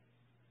me.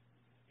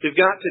 You've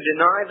got to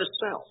deny the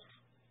self.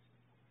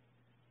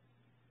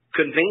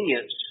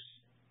 Convenience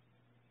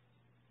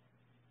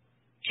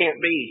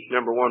can't be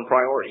number one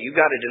priority. You've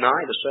got to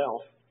deny the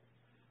self.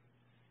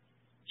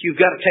 You've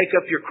got to take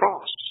up your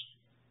cross.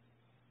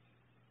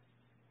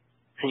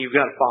 And you've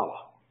got to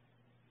follow.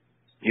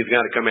 You've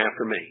got to come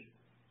after me.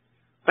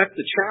 That's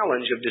the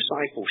challenge of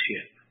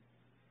discipleship.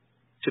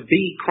 To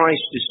be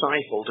Christ's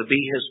disciple, to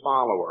be His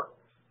follower.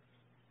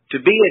 To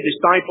be a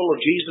disciple of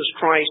Jesus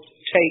Christ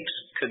takes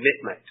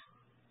commitment.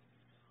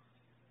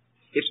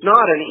 It's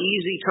not an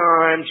easy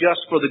time,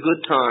 just for the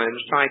good times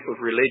type of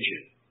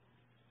religion.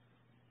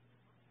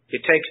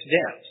 It takes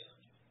depth.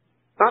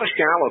 Not a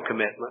shallow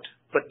commitment,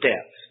 but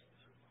depth.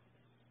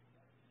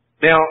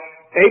 Now,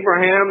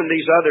 Abraham and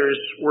these others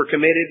were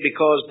committed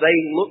because they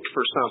looked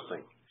for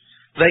something.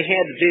 They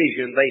had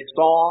vision. They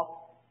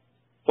saw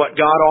what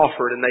God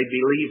offered and they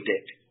believed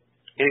it.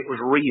 And it was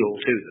real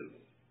to them.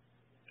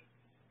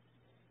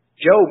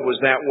 Job was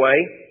that way.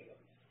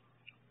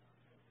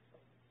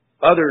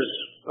 Others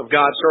of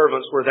God's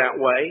servants were that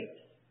way.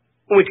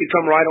 And we could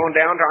come right on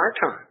down to our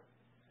time.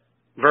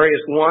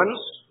 Various ones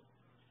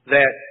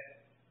that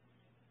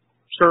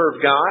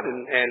serve God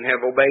and have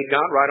obeyed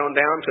God, right on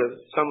down to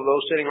some of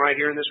those sitting right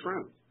here in this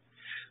room.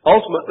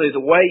 Ultimately,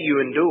 the way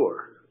you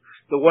endure,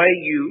 the way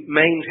you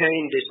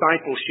maintain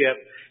discipleship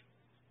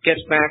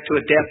gets back to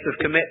a depth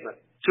of commitment.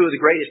 Two of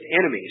the greatest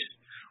enemies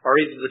are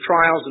either the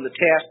trials and the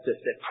tests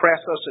that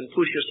press us and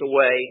push us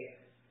away,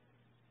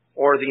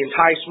 or the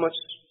enticements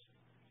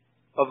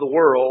of the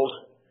world,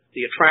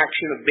 the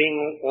attraction of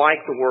being like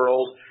the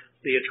world,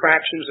 the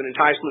attractions and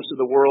enticements of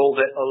the world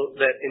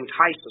that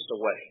entice us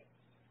away.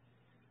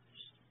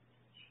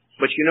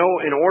 But you know,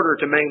 in order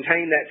to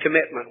maintain that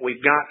commitment, we've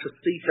got to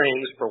see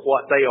things for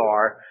what they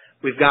are.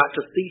 We've got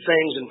to see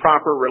things in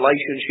proper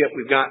relationship.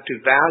 We've got to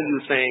value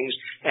things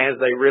as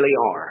they really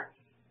are.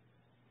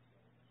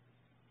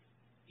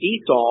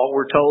 Esau,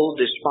 we're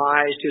told,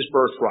 despised his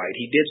birthright.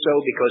 He did so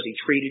because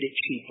he treated it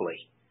cheaply.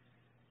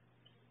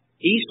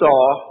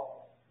 Esau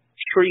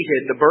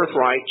treated the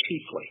birthright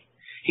cheaply.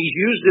 He's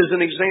used as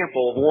an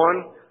example of one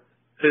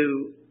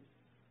who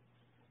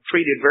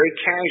treated very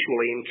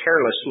casually and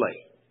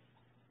carelessly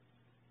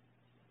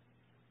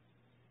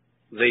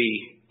the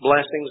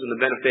blessings and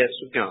the benefits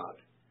of God.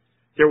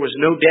 There was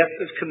no depth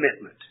of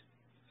commitment.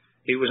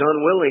 He was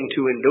unwilling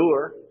to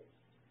endure,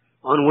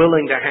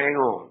 unwilling to hang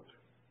on.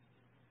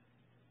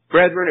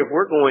 Brethren, if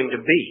we're going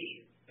to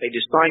be a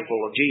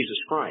disciple of Jesus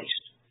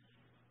Christ,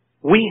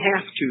 we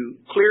have to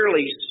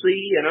clearly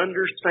see and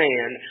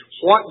understand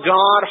what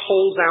God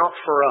holds out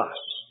for us.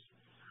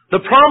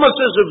 The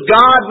promises of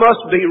God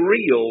must be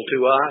real to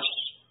us.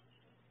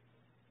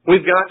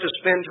 We've got to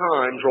spend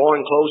time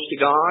drawing close to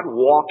God,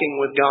 walking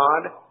with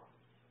God,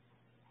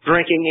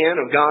 drinking in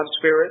of God's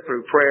Spirit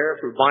through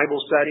prayer, through Bible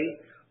study,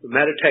 through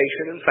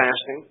meditation and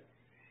fasting.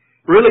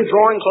 Really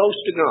drawing close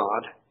to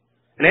God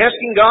and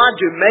asking God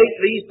to make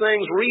these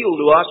things real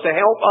to us, to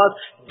help us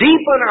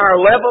deepen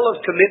our level of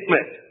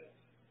commitment,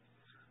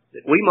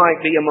 that we might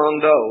be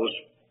among those,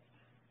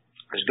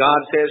 as God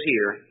says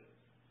here,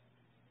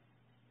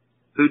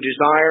 who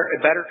desire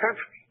a better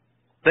country.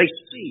 They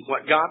see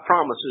what God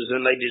promises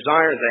and they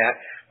desire that.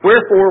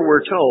 Wherefore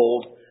we're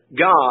told,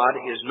 God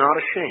is not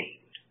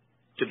ashamed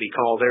to be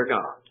called their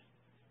God.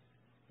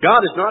 God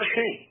is not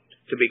ashamed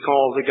to be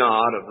called the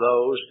God of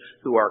those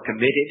who are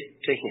committed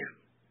to Him.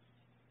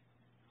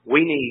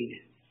 We need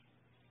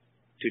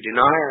to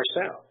deny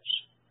ourselves,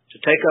 to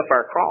take up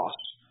our cross,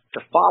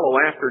 to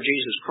follow after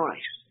Jesus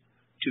Christ,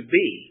 to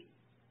be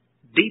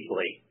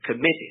deeply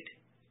committed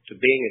to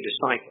being a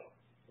disciple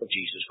of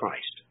Jesus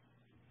Christ.